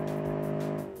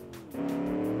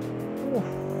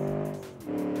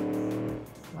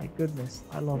 goodness,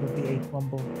 I love a V8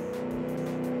 rumble.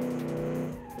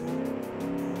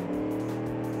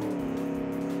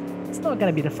 It's not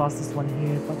gonna be the fastest one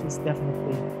here, but it's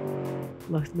definitely...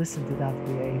 Listen to that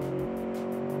V8.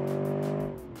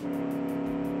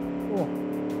 Oh.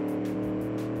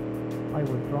 I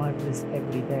would drive this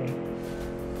every day.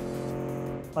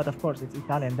 But of course, it's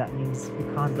Italian, that means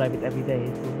you can't drive it every day.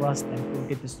 It will rust and it will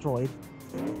get destroyed.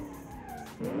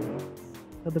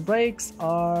 So the brakes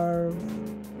are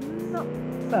not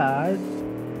bad.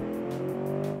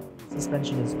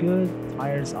 Suspension is good,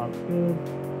 tires are good,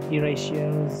 gear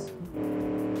ratios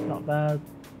not bad.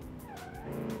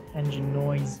 Engine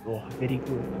noise, oh, very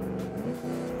good.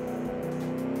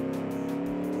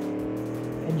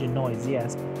 Engine noise,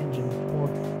 yes, but engine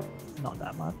torque, not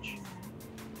that much.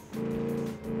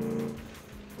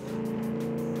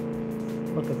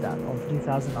 Look at that, on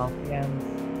 3000 RPM,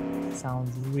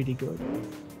 sounds really good.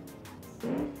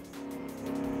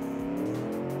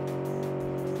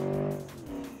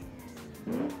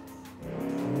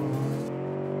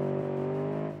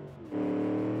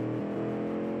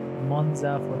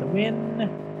 Monza for the win.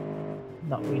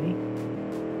 Not really.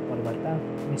 What about that?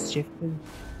 Misshifted.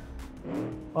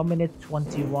 1 minute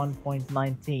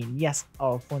 21.19. Yes,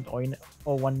 or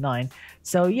 0.019.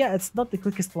 So yeah, it's not the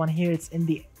quickest one here. It's in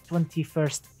the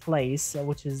 21st place,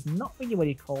 which is not really what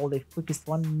you call the quickest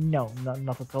one. No,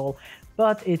 not at all.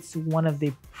 But it's one of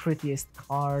the prettiest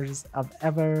cars I've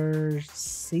ever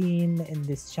seen in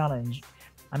this challenge.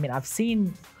 I mean, I've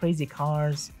seen crazy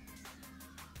cars.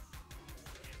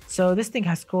 So this thing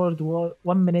has scored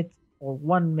 1 minute or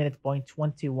 1 minute point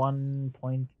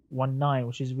 21.19,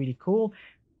 which is really cool.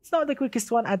 It's not the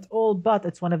quickest one at all, but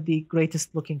it's one of the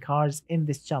greatest looking cars in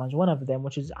this challenge. One of them,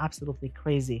 which is absolutely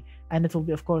crazy. And it will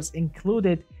be, of course,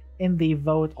 included in the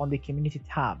vote on the community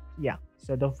tab. Yeah,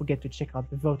 so don't forget to check out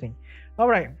the voting. All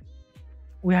right.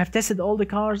 We have tested all the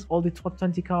cars, all the top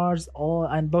 20 cars,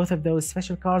 and both of those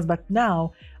special cars. But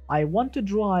now I want to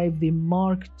drive the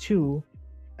Mark II,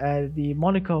 the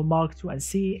Monaco Mark II, and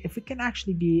see if it can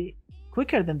actually be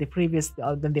quicker than the previous,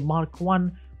 than the Mark I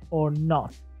or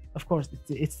not. Of course,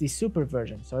 it's the super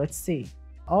version, so let's see.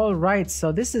 All right,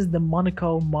 so this is the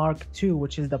Monaco Mark II,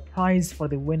 which is the prize for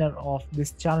the winner of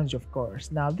this challenge, of course.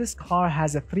 Now, this car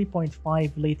has a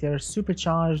 3.5 liter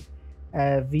supercharged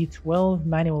V12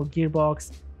 manual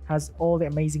gearbox, has all the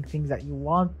amazing things that you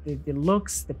want, the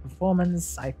looks, the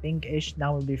performance. I think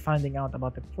now we'll be finding out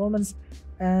about the performance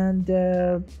and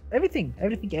everything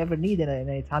you ever need in an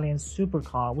Italian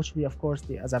supercar, which will be, of course,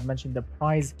 as I've mentioned, the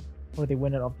prize for the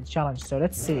winner of the challenge. So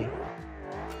let's see.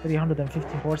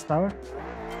 350 horsepower.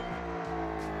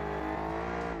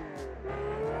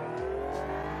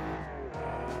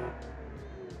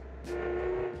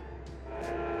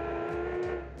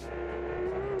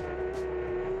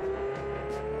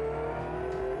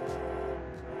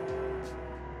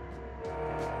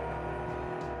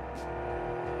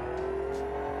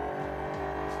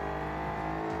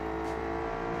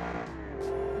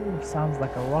 Ooh, sounds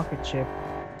like a rocket ship.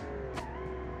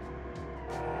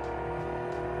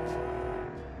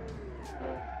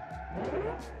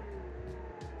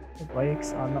 The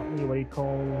brakes are not really what you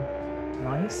call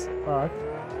nice, but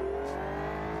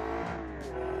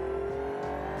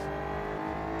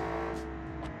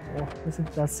oh, listen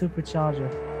to that supercharger,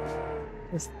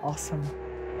 just awesome.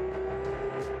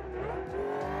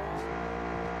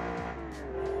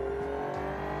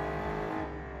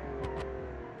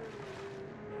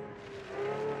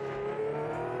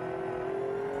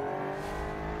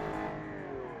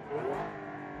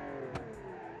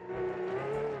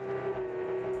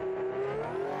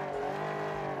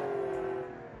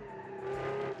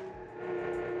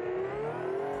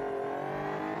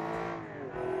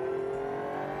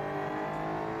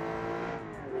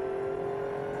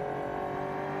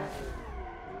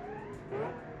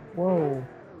 Whoa.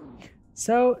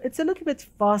 So it's a little bit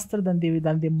faster than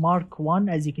the Mark 1.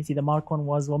 As you can see, the Mark 1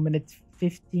 was 1 minute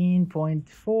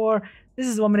 15.4. This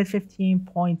is 1 minute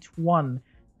 15.1,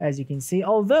 as you can see.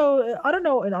 Although, I don't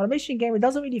know, in automation game, it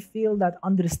doesn't really feel that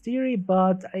understeery,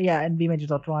 but yeah, in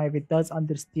VMajor.drive, it does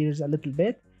understeers a little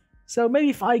bit. So maybe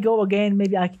if I go again,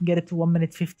 maybe I can get it to 1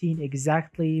 minute 15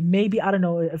 exactly. Maybe, I don't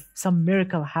know, if some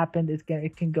miracle happened, it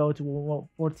can go to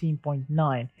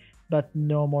 14.9. But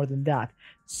no more than that.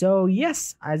 So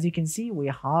yes, as you can see, we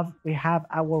have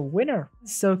our winner.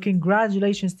 So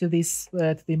congratulations to this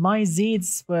to the Myzeed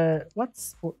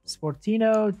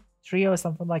Sportino trio,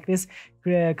 something like this,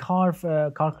 car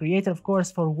creator, of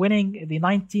course, for winning the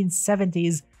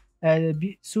 1970s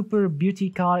Super Beauty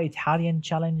Car Italian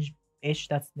Challenge ish,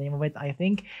 that's the name of it, I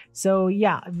think. So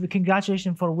yeah,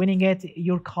 congratulations for winning it.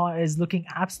 Your car is looking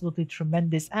absolutely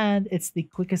tremendous, and it's the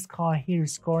quickest car here,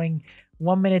 scoring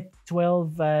 1 minute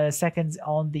 12 seconds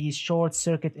on the short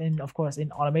circuit in, of course,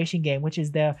 in automation game, which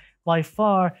is the by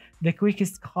far the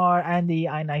quickest car and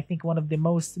I think one of the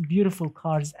most beautiful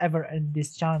cars ever in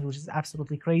this challenge, which is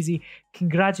absolutely crazy.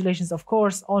 Congratulations, of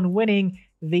course, on winning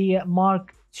the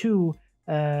Mark II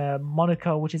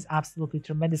Monaco, which is absolutely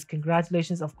tremendous.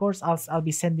 Congratulations. Of course, I'll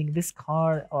be sending this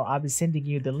car, or I'll be sending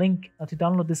you the link to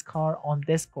download this car on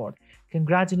Discord.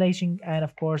 Congratulations, and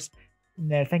of course,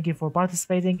 thank you for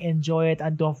participating. Enjoy it,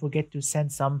 and don't forget to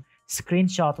send some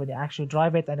screenshot when you actually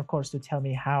drive it, and of course to tell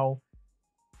me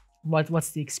what's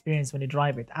the experience when you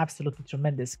drive it. Absolutely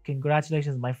tremendous.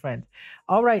 Congratulations, my friend.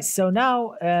 All right, so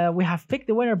now we have picked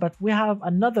the winner, but we have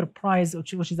another prize,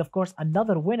 which is of course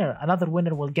another winner. Another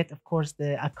winner will get, of course,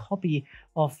 a copy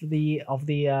of the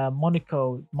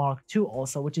Monaco Mark II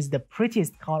also, which is the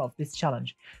prettiest car of this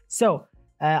challenge. So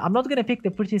I'm not going to pick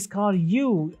the prettiest car.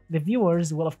 You, the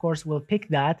viewers, will of course pick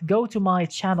that. Go to my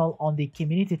channel on the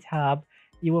community tab.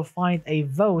 You will find a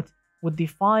vote with the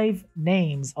 5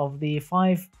 names of the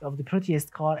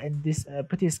prettiest car and this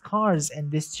prettiest cars in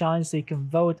this challenge, so you can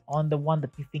vote on the one that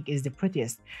you think is the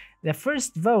prettiest. The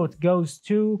first vote goes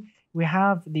to, we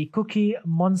have the Cookie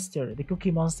Monster. The Cookie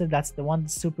Monster, that's the one,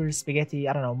 super spaghetti,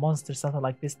 I don't know, monster, something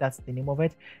like this. That's the name of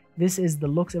it. This is the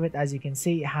looks of it. As you can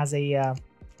see, it has a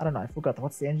I don't know, I forgot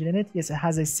what's the engine in it. Yes, it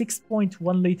has a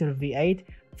 6.1 liter V8,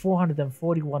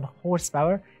 441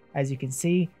 horsepower. As you can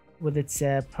see, with its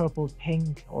purple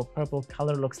pink or purple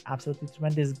color, looks absolutely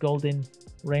tremendous. Golden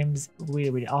rims,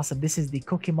 really awesome. This is the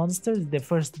Cookie Monster. The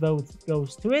first vote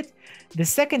goes to it. The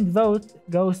second vote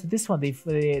goes to this one, the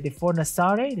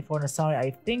Fornasare. The Fornasare,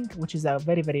 I think, which is a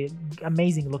very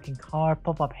amazing looking car.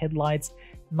 Pop-up headlights,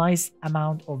 nice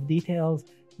amount of details.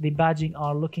 The badging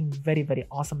are looking very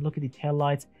awesome. Look at the tail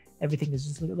lights. Everything is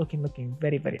just looking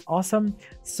very awesome.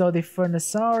 So the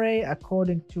Fornasare,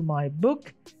 according to my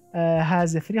book,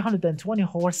 has a 320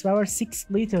 horsepower, 6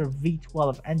 liter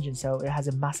V12 engine, so it has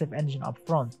a massive engine up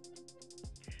front.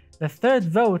 The third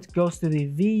vote goes to the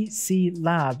VC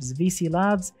Labs. VC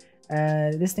Labs,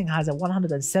 this thing has a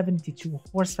 172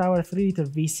 horsepower, 3 liter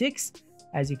V6.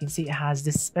 As you can see, it has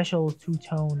this special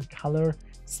two-tone color,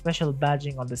 special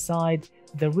badging on the side.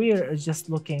 The rear is just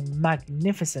looking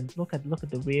magnificent. Look at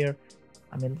the rear.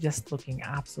 I mean, just looking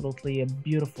absolutely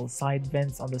beautiful. Side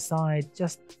vents on the side,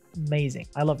 just amazing.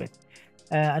 I love it.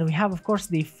 And we have, of course,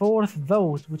 the fourth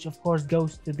vote, which of course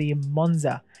goes to the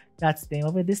Monza. That's the name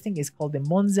of it. This thing is called the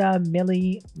Monza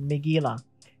Mille Miglia.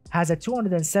 Has a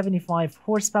 275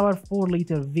 horsepower, 4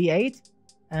 liter V8,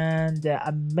 and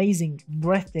amazing,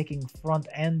 breathtaking front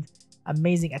end.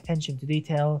 Amazing attention to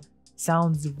detail.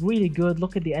 Sounds really good.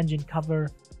 Look at the engine cover.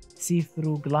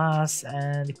 See-through glass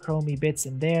and chromey bits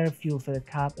in there. Fuel for the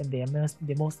cap in the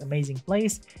most amazing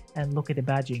place. And look at the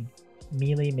badging.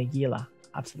 Mille Miglia.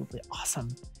 Absolutely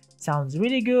awesome. Sounds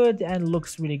really good and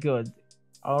looks really good.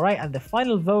 Alright, and the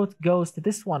final vote goes to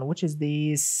this one, which is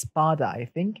the Spada, I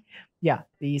think. Yeah,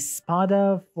 the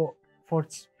Spada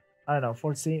I don't know,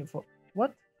 Fortissino,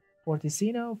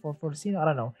 I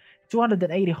don't know.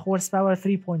 280 horsepower,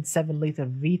 3.7 liter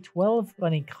V12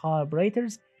 running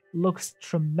carburetors. Looks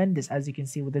tremendous, as you can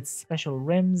see, with its special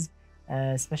rims,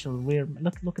 special rear.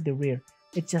 Look at the rear.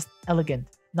 It's just elegant.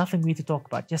 Nothing we need to talk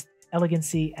about. Just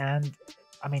elegancy and,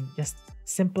 I mean, just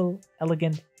simple,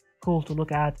 elegant, cool to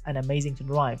look at, and amazing to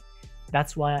drive.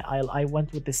 That's why I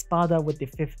went with the Spada with the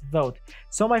 5th vote.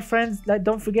 So my friends,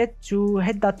 don't forget to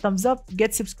hit that thumbs up,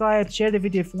 get subscribed, share the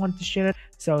video if you want to share it.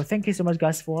 So thank you so much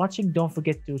guys for watching. Don't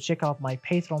forget to check out my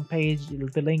Patreon page,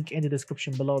 the link in the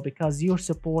description below, because your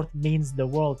support means the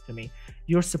world to me.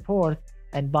 Your support,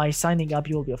 and by signing up,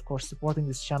 you will be of course supporting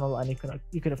this channel, and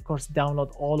you can of course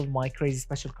download all of my crazy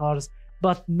special cars,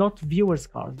 but not viewers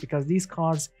cars, because these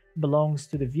cars belongs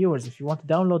to the viewers. If you want to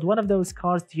download one of those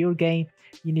cars to your game,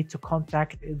 you need to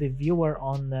contact the viewer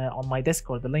on my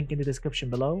Discord. The link in the description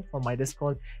below for my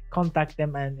Discord. Contact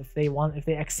them, and if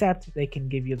they accept, they can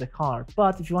give you the car.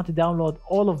 But if you want to download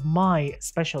all of my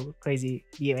special crazy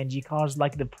BMG cars,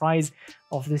 like the prize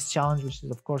of this challenge, which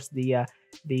is of course the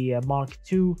Mark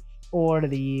II, or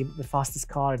the fastest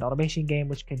car in automation game,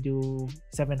 which can do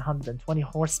 720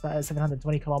 horsepower,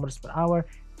 720 kilometers per hour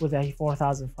with a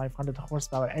 4,500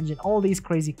 horsepower engine. All these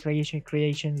crazy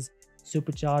creations,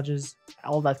 superchargers,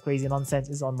 all that crazy nonsense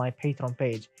is on my Patreon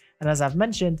page. And as I've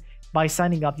mentioned, by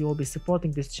signing up, you will be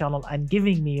supporting this channel and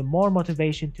giving me more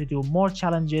motivation to do more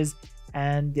challenges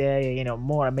and you know,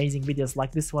 more amazing videos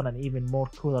like this one, and even more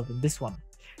cooler than this one.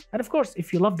 And of course,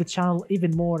 if you love the channel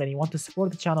even more and you want to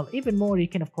support the channel even more, you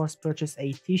can of course purchase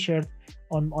a t-shirt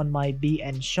on my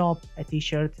BN shop, a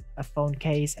t-shirt, a phone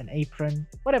case, an apron,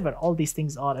 whatever. All these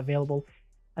things are available.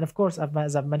 And of course,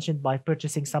 as I've mentioned, by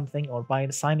purchasing something or by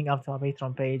signing up to our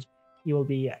Patreon page, you'll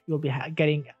be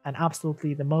getting an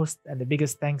absolutely the most and the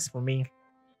biggest thanks for me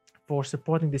for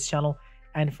supporting this channel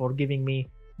and for giving me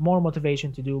more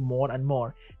motivation to do more and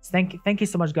more. So thank you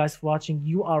so much, guys, for watching.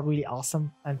 You are really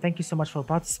awesome, and thank you so much for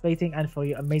participating and for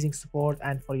your amazing support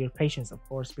and for your patience, of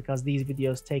course, because these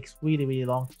videos takes really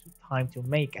long time to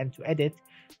make and to edit,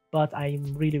 but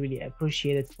I'm really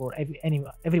appreciated for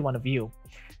every one of you.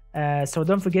 So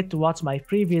don't forget to watch my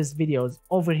previous videos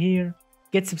over here,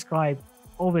 get subscribed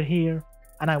over here,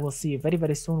 and I will see you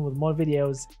very soon with more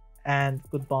videos. And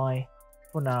goodbye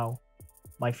for now,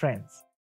 my friends.